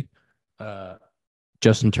today.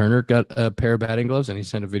 Justin Turner got a pair of batting gloves, and he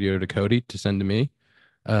sent a video to Cody to send to me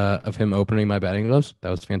of him opening my batting gloves.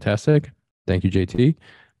 That was fantastic. Thank you, JT.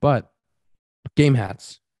 But game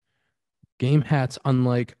hats. Game hats,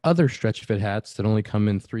 unlike other stretch fit hats that only come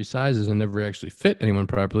in 3 sizes and never actually fit anyone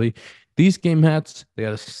properly, these game hats, they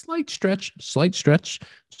got a slight stretch.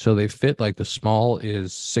 So they fit, like the small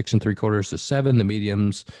is 6 3/4 to 7, the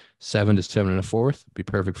mediums 7 to 7 1/4. Be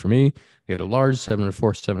perfect for me. They got a large 7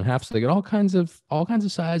 1/4, 7 1/2. So they got all kinds of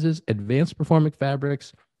sizes, advanced performing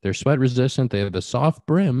fabrics. They're sweat resistant. They have a soft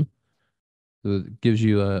brim that gives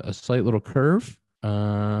you a slight little curve.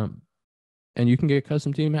 And you can get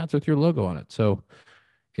custom team hats with your logo on it. So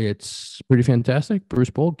it's pretty fantastic. Bruce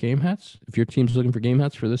Bolt game hats. If your team's looking for game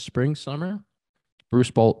hats for this spring, summer,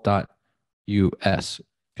 BruceBolt.us.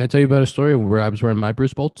 Can I tell you about a story where I was wearing my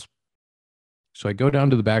Bruce Bolts? So I go down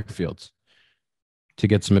to the backfields to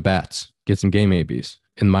get some at-bats, get some game ABs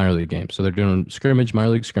in minor league games. So they're doing minor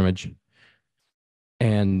league scrimmage.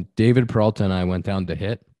 And David Peralta and I went down to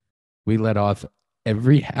hit. We let off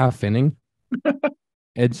every half inning.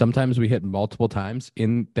 And sometimes we hit multiple times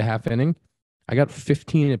in the half inning. I got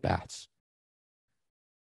 15 at-bats.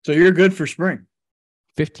 So you're good for spring.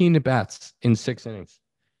 15 at-bats in 6 innings.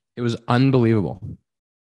 It was unbelievable.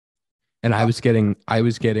 And I was getting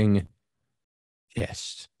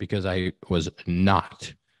pissed because I was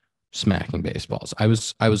not smacking baseballs. I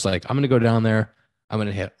was like, I'm going to go down there. I'm going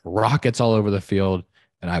to hit rockets all over the field.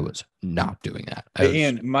 And I was not doing that.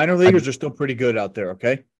 Ian, minor leaguers are still pretty good out there,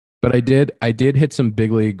 okay? But I did hit some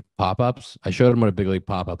big league pop-ups. I showed them what a big league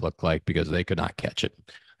pop-up looked like because they could not catch it.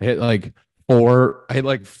 I hit like four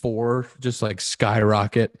just like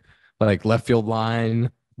skyrocket, like left field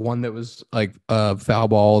line, one that was like a foul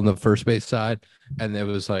ball on the first base side, and it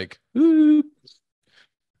was like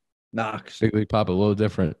knocks. Big league pop-up, a little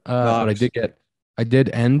different. But I did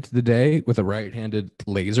end the day with a right-handed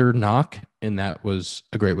laser knock, and that was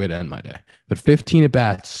a great way to end my day. But 15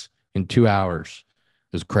 at-bats in 2 hours.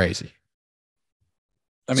 It was crazy.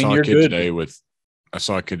 I mean, you're good. I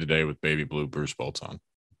saw a kid today with baby blue Bruce Bolts on.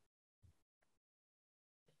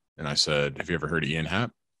 And I said, have you ever heard of Ian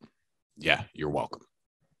Happ? Yeah, you're welcome.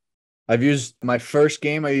 I've used my first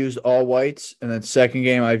game, I used all whites. And then second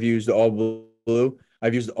game, I've used all blue.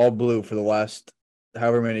 I've used all blue for the last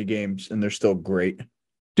however many games, and they're still great.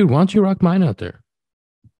 Dude, why don't you rock mine out there?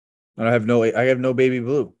 I have no baby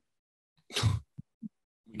blue.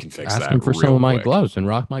 We can fix Ask that. him for some of my gloves and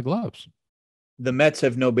rock my gloves. The Mets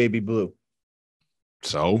have no baby blue.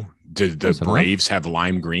 So, did the Braves have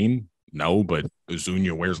lime green? No, but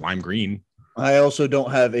Ozuna wears lime green. I also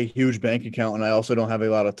don't have a huge bank account, and I also don't have a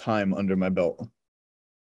lot of time under my belt.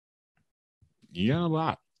 You got a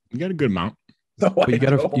lot. You got a good amount. No, but you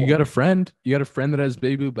got a friend. You got a friend that has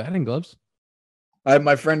baby blue batting gloves.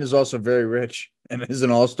 My friend is also very rich and is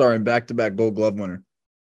an all-star and back-to-back Gold Glove winner.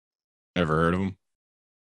 Ever heard of him?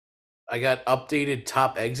 I got updated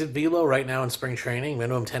top exit velo right now in spring training.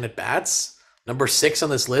 Minimum 10 at bats. Number 6 on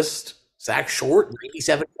this list. Zack Short,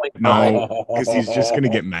 97.5. No, because he's just gonna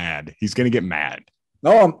get mad. He's gonna get mad.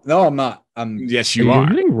 No, I'm not. Yes, you are.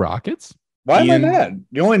 Hitting rockets. Why am I mad?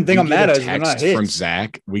 The only thing I'm mad at is we're not hit. From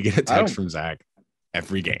Zack. We get a text from Zack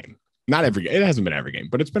every game. Not every game. It hasn't been every game,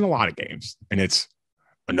 but it's been a lot of games. And it's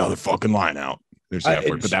another fucking line out. There's that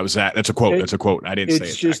word, but that was that. That's a quote. That's a quote. I didn't say it.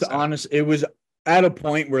 It's just honest. It was at a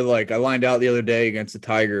point where like I lined out the other day against the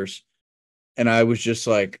Tigers, and I was just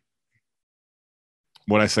like,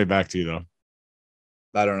 what'd I say back to you though?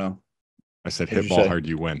 I don't know. I said, hit ball hard,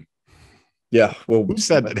 you win. Yeah. Well, who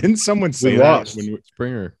said that? Didn't someone say that?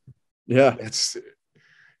 Springer. Yeah. It's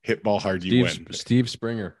hit ball hard, you win. Steve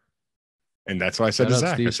Springer. And that's why I said to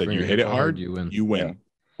Zach, I said, you hit it hard, you win. Yeah.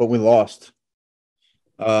 But we lost.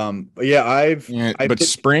 But yeah, but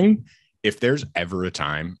spring, if there's ever a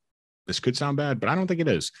time, this could sound bad, but I don't think it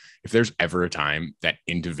is. If there's ever a time that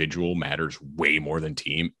individual matters way more than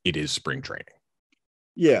team, it is spring training.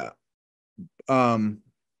 Yeah. 100%.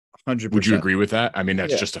 Would you agree with that? I mean,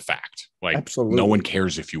 that's just a fact. Like, absolutely. No one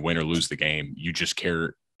cares if you win or lose the game. You just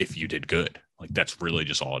care if you did good. Like, that's really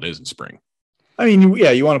just all it is in spring. I mean,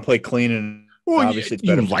 you want to play clean, and obviously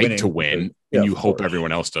you like to win, and you hope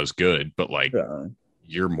everyone else does good, but like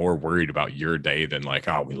you're more worried about your day than like,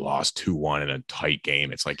 oh, we lost 2-1 in a tight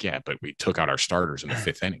game. It's like, yeah, but we took out our starters in the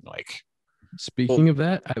 5th inning. Like, speaking of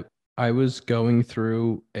that, I was going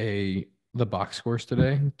through the box scores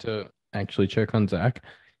today to actually check on Zack,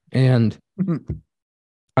 and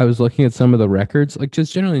I was looking at some of the records, like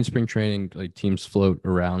just generally in spring training, like teams float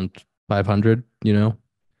around 500, you know.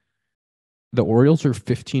 The Orioles are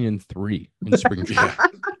 15-3 in spring training.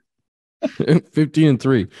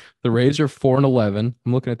 15-3. The Rays are 4-11.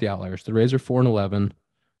 I'm looking at the outliers. The Rays are 4-11.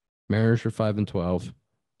 Mariners are 5-12.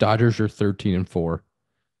 Dodgers are 13-4.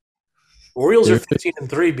 Orioles are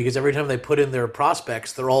 15-3 because every time they put in their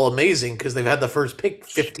prospects, they're all amazing because they've had the first pick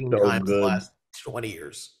 15 times in the last 20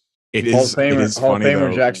 years. It is Hall of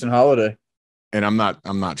Famer Jackson Holiday. And I'm not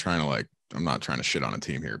trying to shit on a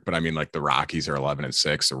team here, but I mean, like the Rockies are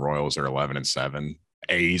 11-6, the Royals are 11-7,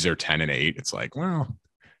 A's are 10-8. It's like, well,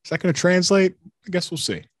 is that going to translate? I guess we'll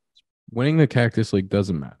see. Winning the Cactus League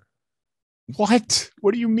doesn't matter. What?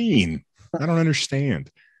 What do you mean? I don't understand.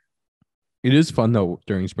 It is fun though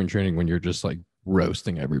during spring training when you're just like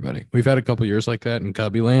roasting everybody. We've had a couple years like that in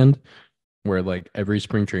Cubby Land, where like every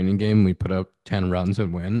spring training game we put up 10 runs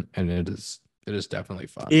and win, and it is definitely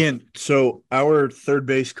fun. Ian, so our third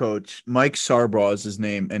base coach, Mike Sarbaugh is his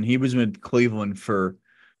name, and he was in Cleveland for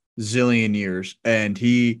zillion years. And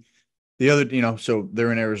so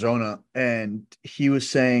they're in Arizona, and he was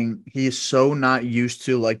saying he is so not used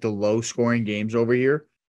to like the low scoring games over here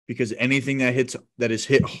because anything that is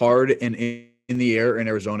hit hard and in the air in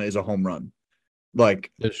Arizona is a home run.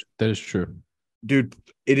 Like that is true. Dude,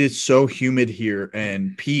 it is so humid here,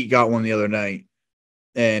 and Pete got one the other night.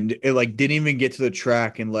 And it like didn't even get to the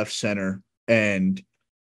track in left center, and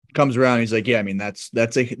comes around. He's like, yeah, I mean,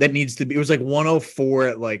 that needs to be. It was like 104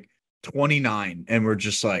 at like 29, and we're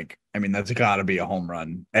just like, I mean, that's got to be a home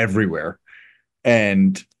run everywhere,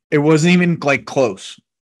 and it wasn't even like close.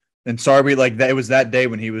 And Sarby, like that, it was that day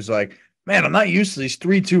when he was like, man, I'm not used to these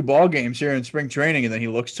 3-2 ball games here in spring training. And then he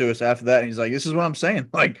looks to us after that, and he's like, this is what I'm saying.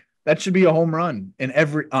 Like that should be a home run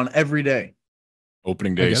on every day.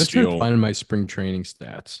 Opening day steal. Finding my spring training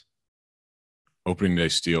stats. Opening day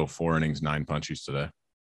steal, 4 innings, 9 punchies today.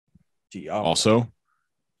 Diablo. Also,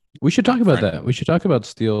 we should talk about that. We should talk about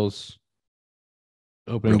steals.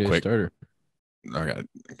 Opening day starter. I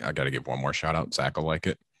got to give one more shout out. Zack will like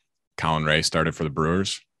it. Colin Ray started for the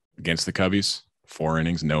Brewers against the Cubbies. 4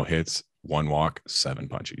 innings, no hits, 1 walk, 7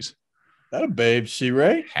 punchies. That a babe,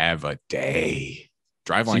 C-Ray? Have a day.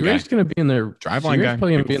 Driveline guy. Going to be in their driveline guy.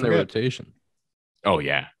 Probably going to be in their rotation. Oh,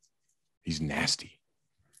 yeah. He's nasty.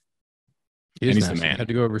 He's nasty. The man. Had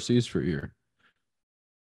to go overseas for a year.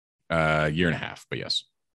 Year and a half, but yes.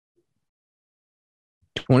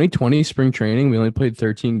 2020 spring training, we only played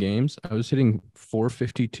 13 games. I was hitting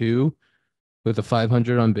 452 with a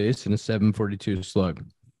 500 on base and a 742 slug.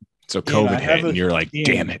 So COVID hit, and you're like,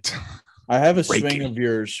 damn it. I have a swing of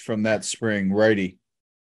yours from that spring, righty,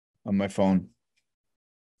 on my phone.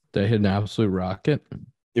 Did I hit an absolute rocket?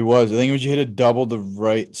 It was. I think it was you hit a double to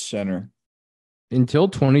right center. Until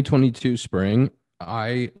 2022 spring,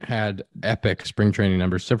 I had epic spring training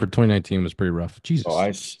numbers, except for 2019 was pretty rough. Jesus. Oh,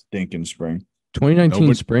 I stink in spring.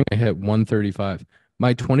 2019 spring, I hit 135.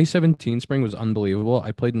 My 2017 spring was unbelievable.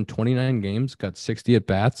 I played in 29 games, got 60 at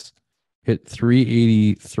bats, hit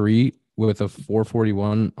 383 with a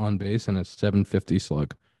 441 on base and a 750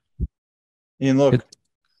 slug. Ian, look.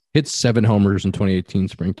 Hit 7 homers in 2018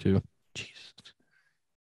 spring, too. Jesus.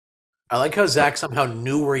 I like how Zack somehow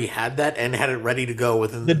knew where he had that and had it ready to go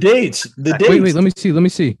within the dates. Wait, let me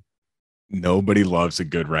see. Nobody loves a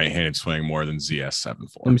good right-handed swing more than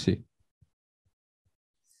ZS74. Let me see.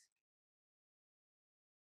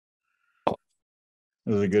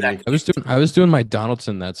 It was a good week. I was doing my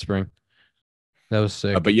Donaldson that spring. That was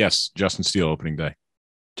sick. But yes, Justin Steele opening day.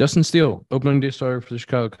 Justin Steele, opening day starter for the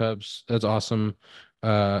Chicago Cubs. That's awesome.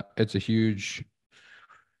 It's a huge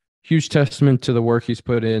testament to the work he's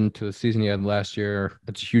put in, to the season he had last year.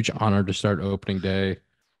 It's a huge honor to start opening day.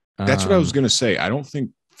 That's what I was going to say. I don't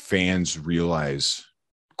think fans realize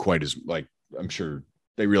quite as, like, I'm sure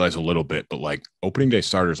they realize a little bit, but like opening day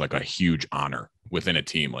starter is like a huge honor within a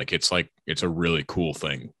team. It's a really cool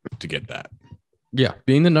thing to get that. Yeah.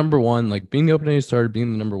 Being the number one, like being the opening day starter,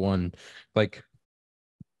 being the number one, like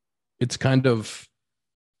it's kind of,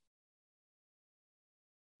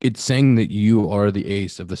 it's saying that you are the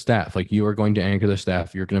ace of the staff. Like you are going to anchor the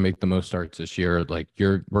staff. You're going to make the most starts this year. Like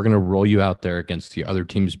we're going to roll you out there against the other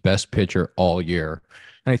team's best pitcher all year.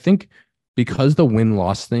 And I think because the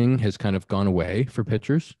win-loss thing has kind of gone away for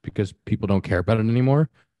pitchers because people don't care about it anymore,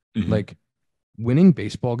 like winning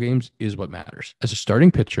baseball games is what matters. As a starting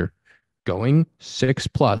pitcher, going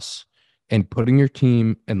 6+ and putting your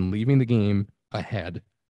team and leaving the game ahead,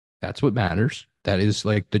 that's what matters. That is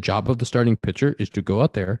like the job of the starting pitcher is to go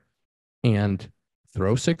out there and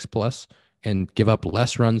throw 6+ and give up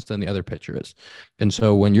less runs than the other pitcher is. And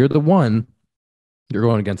so when you're the one, you're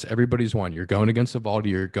going against everybody's one. You're going against Evaldi.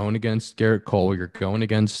 You're going against Garrett Cole. You're going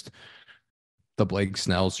against the Blake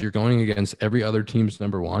Snells. You're going against every other team's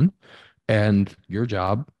number one. And your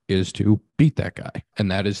job is to beat that guy. And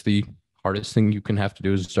that is the hardest thing you can have to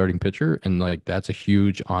do as a starting pitcher. And like, that's a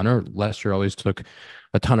huge honor. Lester always took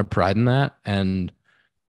a ton of pride in that. And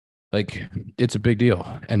like, it's a big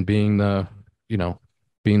deal. And being the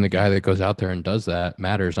guy that goes out there and does that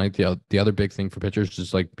matters. And I think the other big thing for pitchers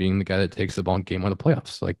is like being the guy that takes the ball in game 1 of the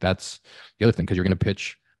playoffs. Like that's the other thing, because you're going to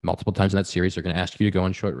pitch multiple times in that series. They're going to ask you to go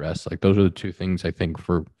on short rest. Like those are the two things I think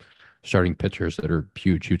for starting pitchers that are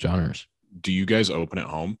huge honors. Do you guys open at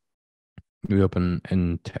home? We open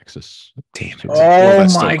in Texas. Damn it. Oh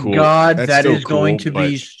my God. That is going to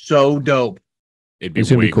be so dope. It'd be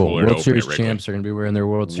way cool. cooler. World Series champs are going to be wearing their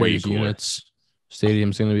World Series cooler. units.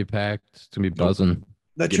 Stadium's going to be packed. It's going to be buzzing.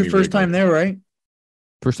 That's your first time there, right?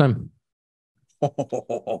 First time. Give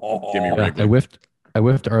me I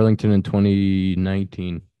whiffed Arlington in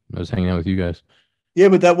 2019. I was hanging out with you guys. Yeah,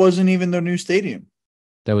 but that wasn't even their new stadium.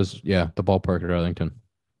 That was, the ballpark at Arlington.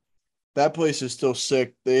 That place is still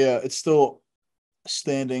sick. It's still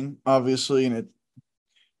standing, obviously, and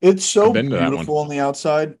it's so beautiful on the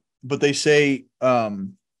outside. But they say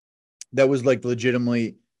that was like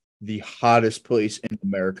legitimately the hottest place in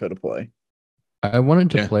America to play. I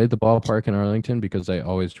wanted to play the ballpark in Arlington because I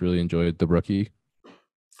always really enjoyed The Rookie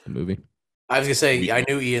movie. I was gonna say I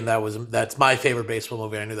knew Ian that's my favorite baseball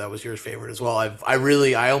movie. I knew that was yours favorite as well.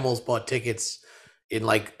 I almost bought tickets in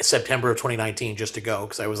like September of 2019 just to go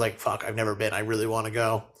because I was like, fuck, I've never been. I really want to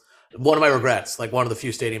go. One of my regrets, like one of the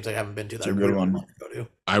few stadiums I haven't been to that I really want to go to.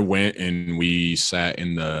 I went and we sat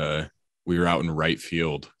we were out in right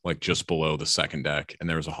field, like just below the second deck, and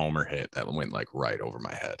there was a homer hit that went like right over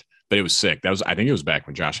my head. But it was sick. I think it was back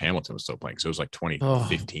when Josh Hamilton was still playing. So it was like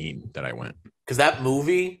 2015 that I went. Because that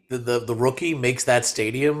movie, the Rookie, makes that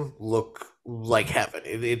stadium look like heaven.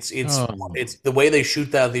 It's the way they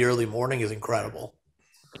shoot that in the early morning is incredible.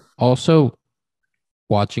 Also,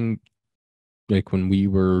 watching like when we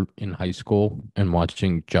were in high school and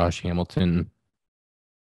watching Josh Hamilton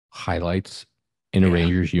highlights in a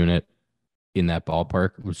Rangers unit in that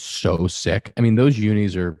ballpark was so sick. I mean, those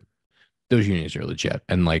unis are legit.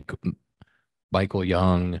 And like Michael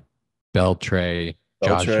Young, Beltre,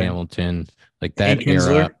 Josh Hamilton, like that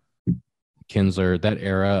Kinsler. era, Kinsler, that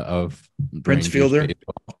era of Prince Fielder.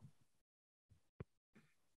 Baseball.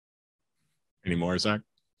 Any more, Zach?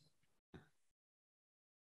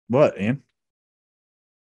 What, Ian?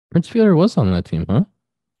 Prince Fielder was on that team, huh?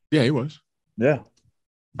 Yeah, he was. Yeah.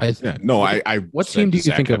 What team do you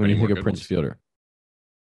think of when you think of Prince Fielder?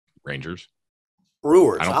 Rangers.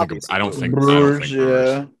 Brewers. I don't think Brewers.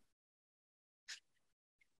 Yeah.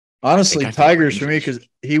 Honestly, Tigers for me because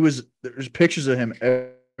there's pictures of him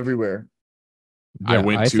everywhere. Yeah,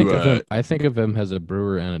 I think of him as a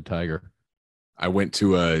Brewer and a Tiger. I went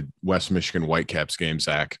to a West Michigan Whitecaps game,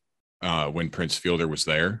 Zach, when Prince Fielder was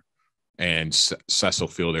there, and Cecil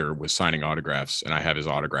Fielder was signing autographs, and I have his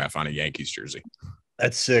autograph on a Yankees jersey.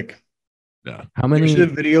 That's sick. Yeah. How many you see the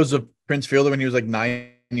videos of Prince Fielder when he was like 9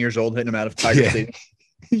 years old hitting him out of Tiger Stadium?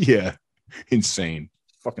 Yeah. Insane.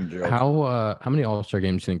 Fucking joke. How many All-Star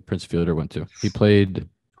games do you think Prince Fielder went to? He played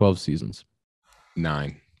 12 seasons.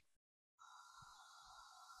 9.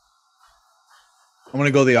 I'm going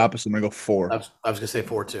to go the opposite. I'm going to go 4. I was going to say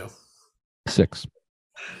 4 too. 6.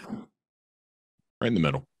 Right in the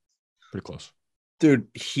middle. Pretty close. Dude,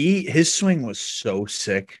 his swing was so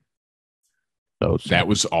sick. That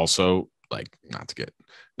was also like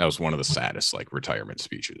that was one of the saddest like retirement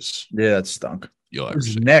speeches. Yeah, that stunk. You'll ever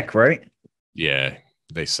His see. neck, right? Yeah,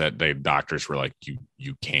 they said doctors were like,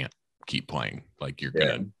 you can't keep playing. Like you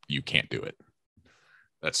can't do it.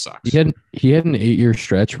 That sucks. He had an 8-year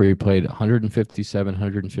stretch where he played 157,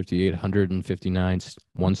 158, 159,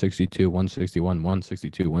 162, 161,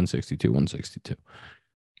 162, 162, 162.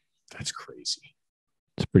 That's crazy.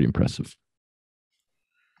 It's pretty impressive.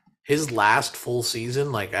 His last full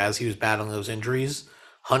season, like as he was battling those injuries,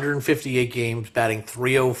 158 games, batting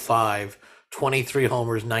 305, 23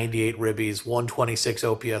 homers, 98 ribbies, 126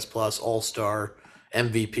 OPS plus, All-Star,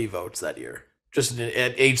 MVP votes that year. Just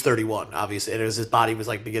at age 31, obviously. And it was his body was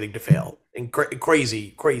like beginning to fail. And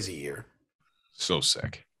crazy year. So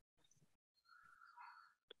sick.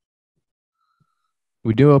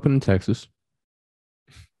 We do open in Texas.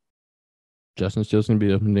 Justin Steele's going to be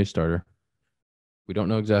the opening day starter. We don't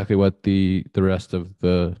know exactly what the rest of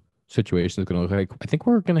the situation is going to look like. I think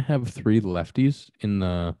we're going to have 3 lefties in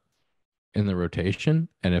the rotation.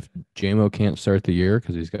 And if JMO can't start the year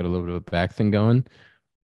because he's got a little bit of a back thing going,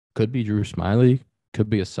 could be Drew Smiley, could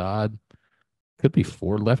be Assad, could be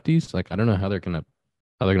 4 lefties. Like I don't know how they're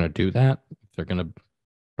gonna do that. If they're gonna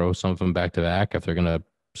throw some of them back to back, if they're gonna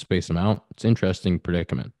space them out. It's an interesting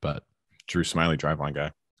predicament, but Drew Smiley, driveline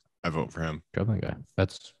guy. I vote for him. Driveline guy.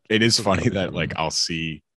 It is funny that like I'll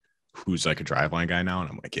see who's like a driveline guy now, and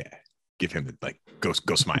I'm like, yeah, give him the like go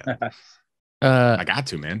Smiley. I got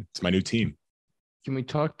to, man. It's my new team. Can we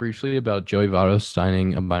talk briefly about Joey Votto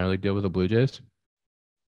signing a minor league deal with the Blue Jays?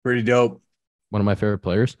 Pretty dope. One of my favorite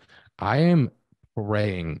players. I am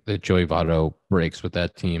praying that Joey Votto breaks with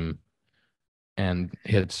that team and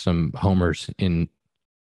hits some homers in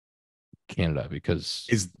Canada because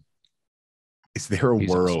is there a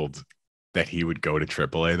world that he would go to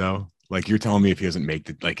AAA though? Like you're telling me if he doesn't make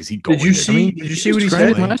the like, is he going? Did you see what he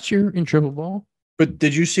said last year in triple ball? But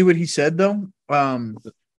did you see what he said though?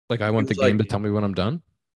 Like I want the game to tell me when I'm done.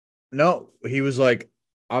 No, he was like,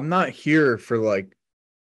 I'm not here for like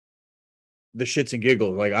the shits and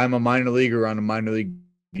giggles. Like I'm a minor leaguer on a minor league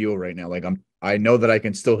deal right now. Like I know that I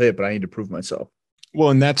can still hit, but I need to prove myself. Well,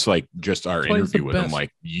 and that's like just our Play's interview the with him. best.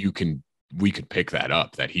 Like we could pick that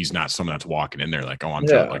up that he's not someone that's walking in there like, oh, I'm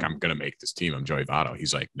gonna make this team. I'm Joey Votto.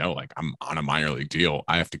 He's like, no, like I'm on a minor league deal.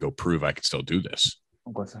 I have to go prove I can still do this,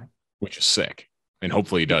 which is sick. And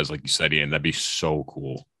hopefully he does, like you said, Ian. That'd be so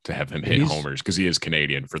cool to have him hit homers because he is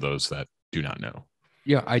Canadian. For those that do not know.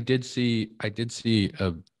 Yeah, I did see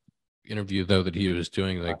a interview though that he was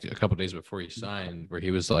doing like a couple days before he signed, where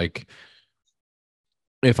he was like,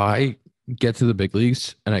 if I get to the big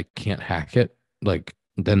leagues and I can't hack it, like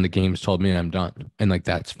then the game's told me I'm done, and like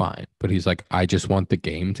that's fine. But he's like, I just want the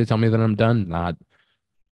game to tell me that I'm done, not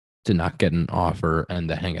to not get an offer and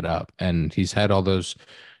to hang it up. And he's had all those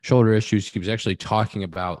shoulder issues. He was actually talking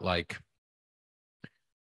about like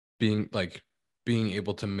being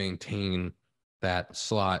able to maintain that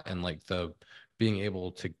slot and like the being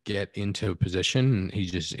able to get into a position.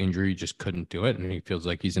 And injury just couldn't do it. And he feels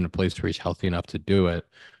like he's in a place where he's healthy enough to do it.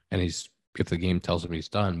 And if the game tells him he's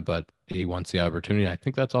done, but he wants the opportunity. I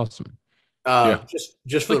think that's awesome.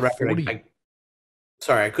 Just for the record,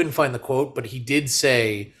 I couldn't find the quote, but he did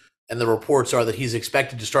say, and the reports are that he's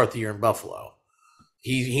expected to start the year in Buffalo.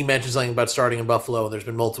 He mentioned something about starting in Buffalo, and there's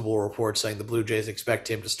been multiple reports saying the Blue Jays expect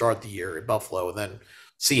him to start the year in Buffalo and then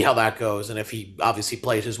see how that goes. And if he obviously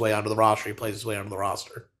plays his way onto the roster, he plays his way onto the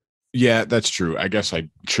roster. Yeah, that's true. I guess I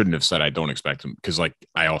shouldn't have said I don't expect him because like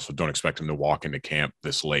I also don't expect him to walk into camp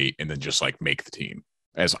this late and then just like make the team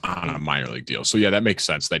as on a minor league deal. So yeah, that makes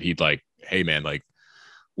sense that he'd like, hey man, like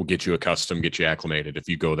we'll get you accustomed, get you acclimated. If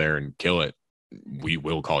you go there and kill it, we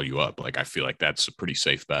will call you up. Like I feel like that's a pretty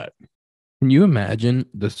safe bet. Can you imagine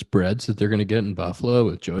the spreads that they're going to get in Buffalo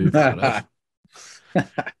with Joey Votto?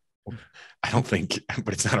 I don't think,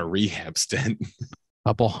 but it's not a rehab stint.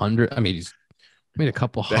 Couple hundred. I mean, he's made a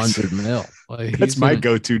couple hundred mil. Like, that's my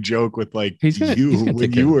go-to joke with like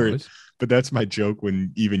but that's my joke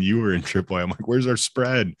when even you were in AAA. I'm like, where's our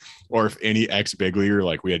spread? Or if any ex-big leaguer,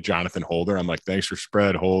 like we had Jonathan Holder, I'm like, thanks for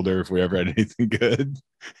spread, Holder, if we ever had anything good.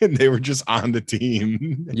 And they were just on the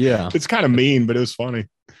team. Yeah. It's kind of mean, but it was funny.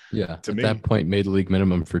 Yeah. At that point, made the league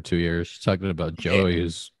minimum for 2 years. Talking about Joey,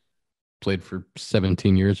 who's played for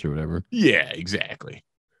 17 years or whatever. Yeah, exactly.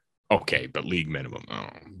 Okay, but league minimum. Oh,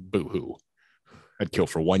 boo-hoo. I'd kill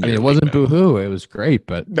for 1 year. I mean, it wasn't boo-hoo. It was great,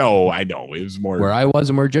 but no, I know it was more where I was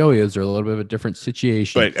and where Joey is are a little bit of a different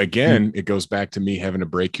situation. But again, it goes back to me having to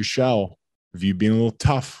break your shell. of you being a little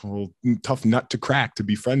tough nut to crack to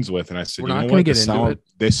be friends with. And I said, We're you not know gonna what? get into it.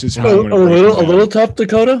 This is how A I'm gonna break them down. little tough,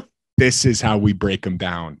 Dakota. This is how we break them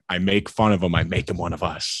down. I make fun of them. I make them one of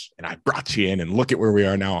us. And I brought you in, and look at where we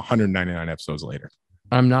are now, 199 episodes later.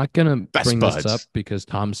 I'm not gonna bring buds. this up because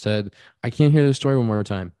Tom said I can't hear the story one more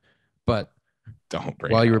time. But Don't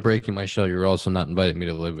break. while it you were up. breaking my show, you were also not inviting me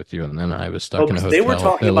to live with you, and then I was stuck in a Folks, they hotel. were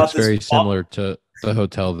talking that about looks this very similar to the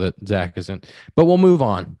hotel that Zach is in. But we'll move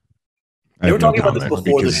on. I They have were no talking about this comment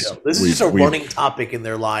before the because show. This is just a running topic in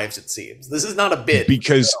their lives, it seems. This is not a bit.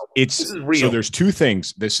 Because it's This is real. so there's two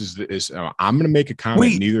things. I'm going to make a comment.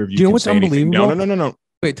 Wait, Neither of you do you know can what's say anything. unbelievable? No.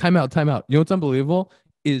 Wait, time out. You know what's unbelievable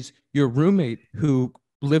is your roommate who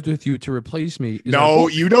lived with you to replace me. Is No,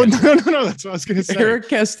 you don't. No. That's what I was going to say. Eric Time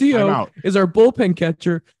Castillo out. is our bullpen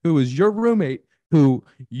catcher, who is your roommate, who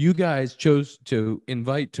you guys chose to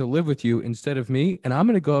invite to live with you instead of me. And I'm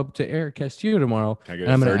going to go up to Eric Castillo tomorrow, Can I get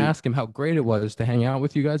and a I'm going 30? to ask him how great it was to hang out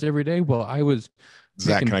with you guys every day while I was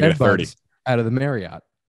Zach, taking can I get a 30? bedbugs out of the Marriott.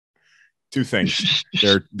 Two things.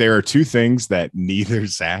 There are two things that neither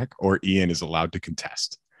Zach or Ian is allowed to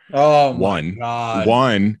contest. Oh,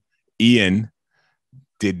 One, Ian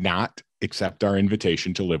did not accept our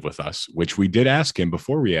invitation to live with us, which we did ask him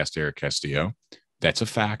before we asked Eric Castillo. That's a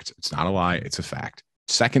fact. It's not a lie. It's a fact.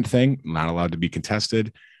 Second thing, not allowed to be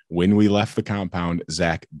contested. When we left the compound,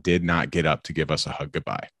 Zach did not get up to give us a hug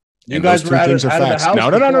goodbye. You And guys those were two out things of are the facts. house.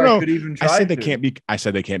 No. before I could even I try said they to. can't be. I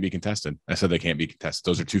said they can't be contested. I said they can't be contested.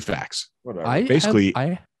 Those are two facts. Whatever. I Basically,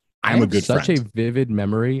 have I'm a good such friend. a vivid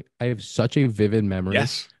memory. I have such a vivid memory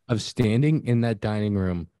Yes. of standing in that dining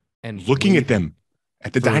room and Looking at waiting them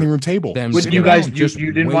at the for dining room table. them With to you get guys, out, just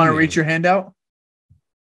you didn't want to waiting. reach your hand out.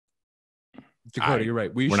 Dakota, you're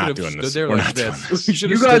right. We We're should not have doing stood this. there We're like not doing this. this. We should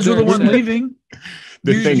You have guys stood were the there one and said, leaving.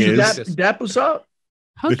 The You thing should is, dap us up.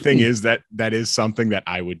 the thing "Hug me." is that is something that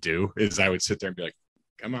I would do is I would sit there and be like,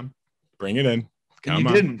 come on, bring it in. And Come you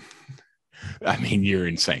on. didn't. I mean, you're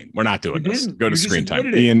insane. We're not doing You this. didn't. Go to You just screen time.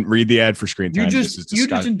 admitted it. Ian, read the ad for screen time. You This is just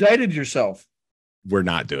disgusting. indicted yourself. We're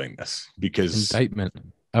not doing this because Indictment.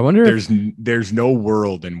 I wonder if there's no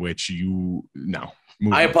world in which you no.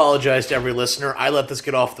 Move I on. apologize to every listener. I let this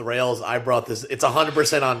get off the rails. I brought this. It's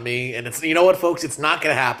 100% on me. And it's, you know what, folks? It's not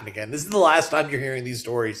going to happen again. This is the last time you're hearing these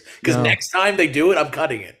stories. Because No. next time they do it, I'm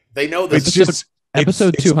cutting it. They know this. It's just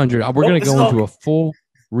episode it's- 200, we're going to this is go all- into a full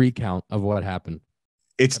recount of what happened.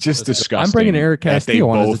 It's just disgusting. I'm bringing Eric that they Castillo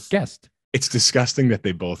on as both- a guest. It's disgusting that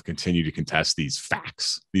they both continue to contest these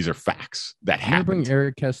facts. These are facts that I'm going to bring happened.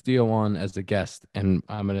 Eric Castillo on as a guest, and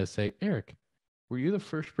I'm going to say, Eric, were you the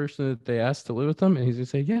first person that they asked to live with them? And he's going to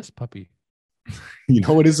say, yes, puppy. You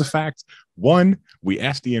know what is a fact? One, we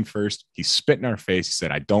asked Ian first. He spit in our face. He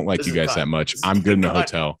said, I don't like This you is guys cut. that much. This is I'm good in a cut.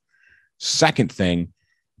 hotel. Second thing,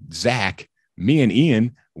 Zach, me and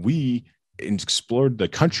Ian, we explored the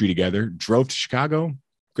country together, drove to Chicago.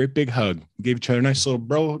 Great big hug. Gave each other a nice little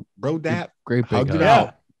bro dap. Great big Hugged it hug.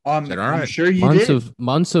 out. Yeah. Said, all I'm right. sure you months did.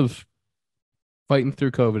 months of fighting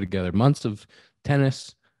through COVID together, months of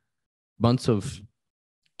tennis, months of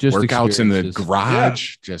just Workouts in the experiences.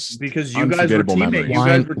 garage. Just Because you guys were unforgettable teammates. memories. You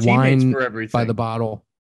guys were teammates Wine for everything. by the bottle.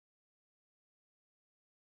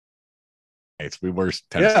 We were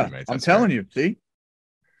tennis Yeah, teammates. I'm That's telling fair. you. See?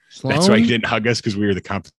 Sloan, That's why you didn't hug us because we were the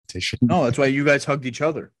competition. No, that's why you guys hugged each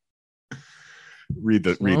other. Read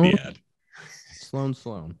the Sloan? ad.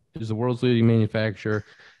 Sloan is the world's leading manufacturer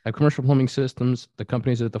of commercial plumbing systems. The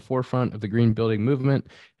company is at the forefront of the green building movement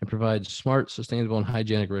and provides smart, sustainable, and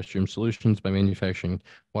hygienic restroom solutions by manufacturing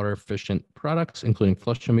water efficient products, including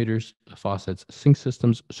flush-o-meters, faucets, sink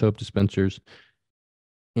systems, soap dispensers,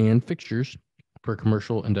 and fixtures for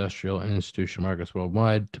commercial, industrial, and institutional markets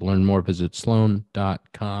worldwide. To learn more, visit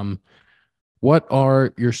sloan.com. What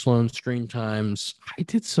are your Sloan screen times? I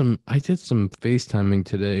did some FaceTiming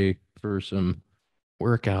today for some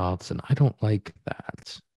workouts, and I don't like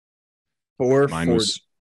that. Mine was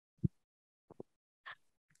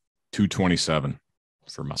 227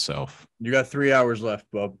 for myself. You got 3 hours left,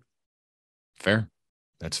 bub. Fair.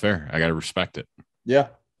 That's fair. I got to respect it. Yeah.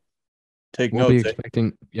 Take We'll be notes.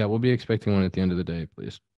 expecting, we'll be expecting one at the end of the day,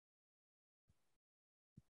 please.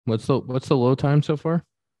 What's the low time so far?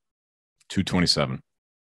 227.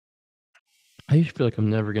 I just feel like I'm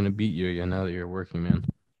never gonna beat you again now that you're working, man.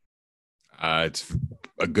 It's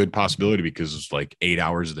a good possibility because it's like 8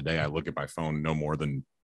 hours of the day. I look at my phone no more than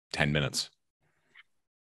 10 minutes.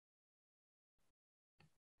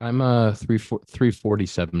 I'm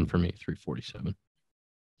 347 for me. 347.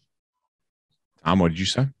 Tom, what did you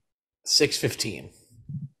say? 6:15.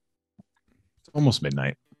 It's almost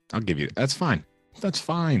midnight. I'll give you that's fine. That's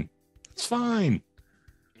fine. It's fine.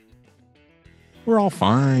 We're all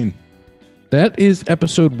fine. That is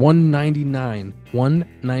episode 199.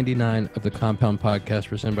 199 of the Compound Podcast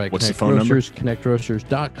presented by What's Connect the phone Roasters,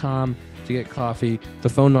 connectroasters.com to get coffee. The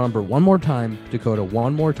phone number, one more time, Dakota,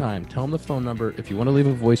 one more time. Tell them the phone number if you want to leave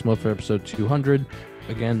a voicemail for episode 200.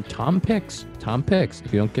 Again, Tom picks.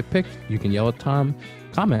 If you don't get picked, you can yell at Tom.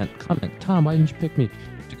 Comment. Tom, why didn't you pick me?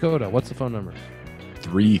 Dakota, what's the phone number?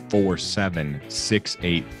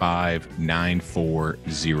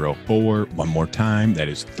 347-685-9404. One more time. That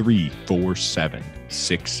is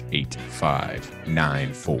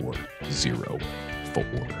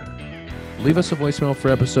 347-685-9404. Leave us a voicemail for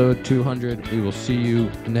episode 200. We will see you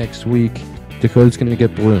next week. Dakota's going to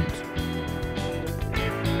get balloons.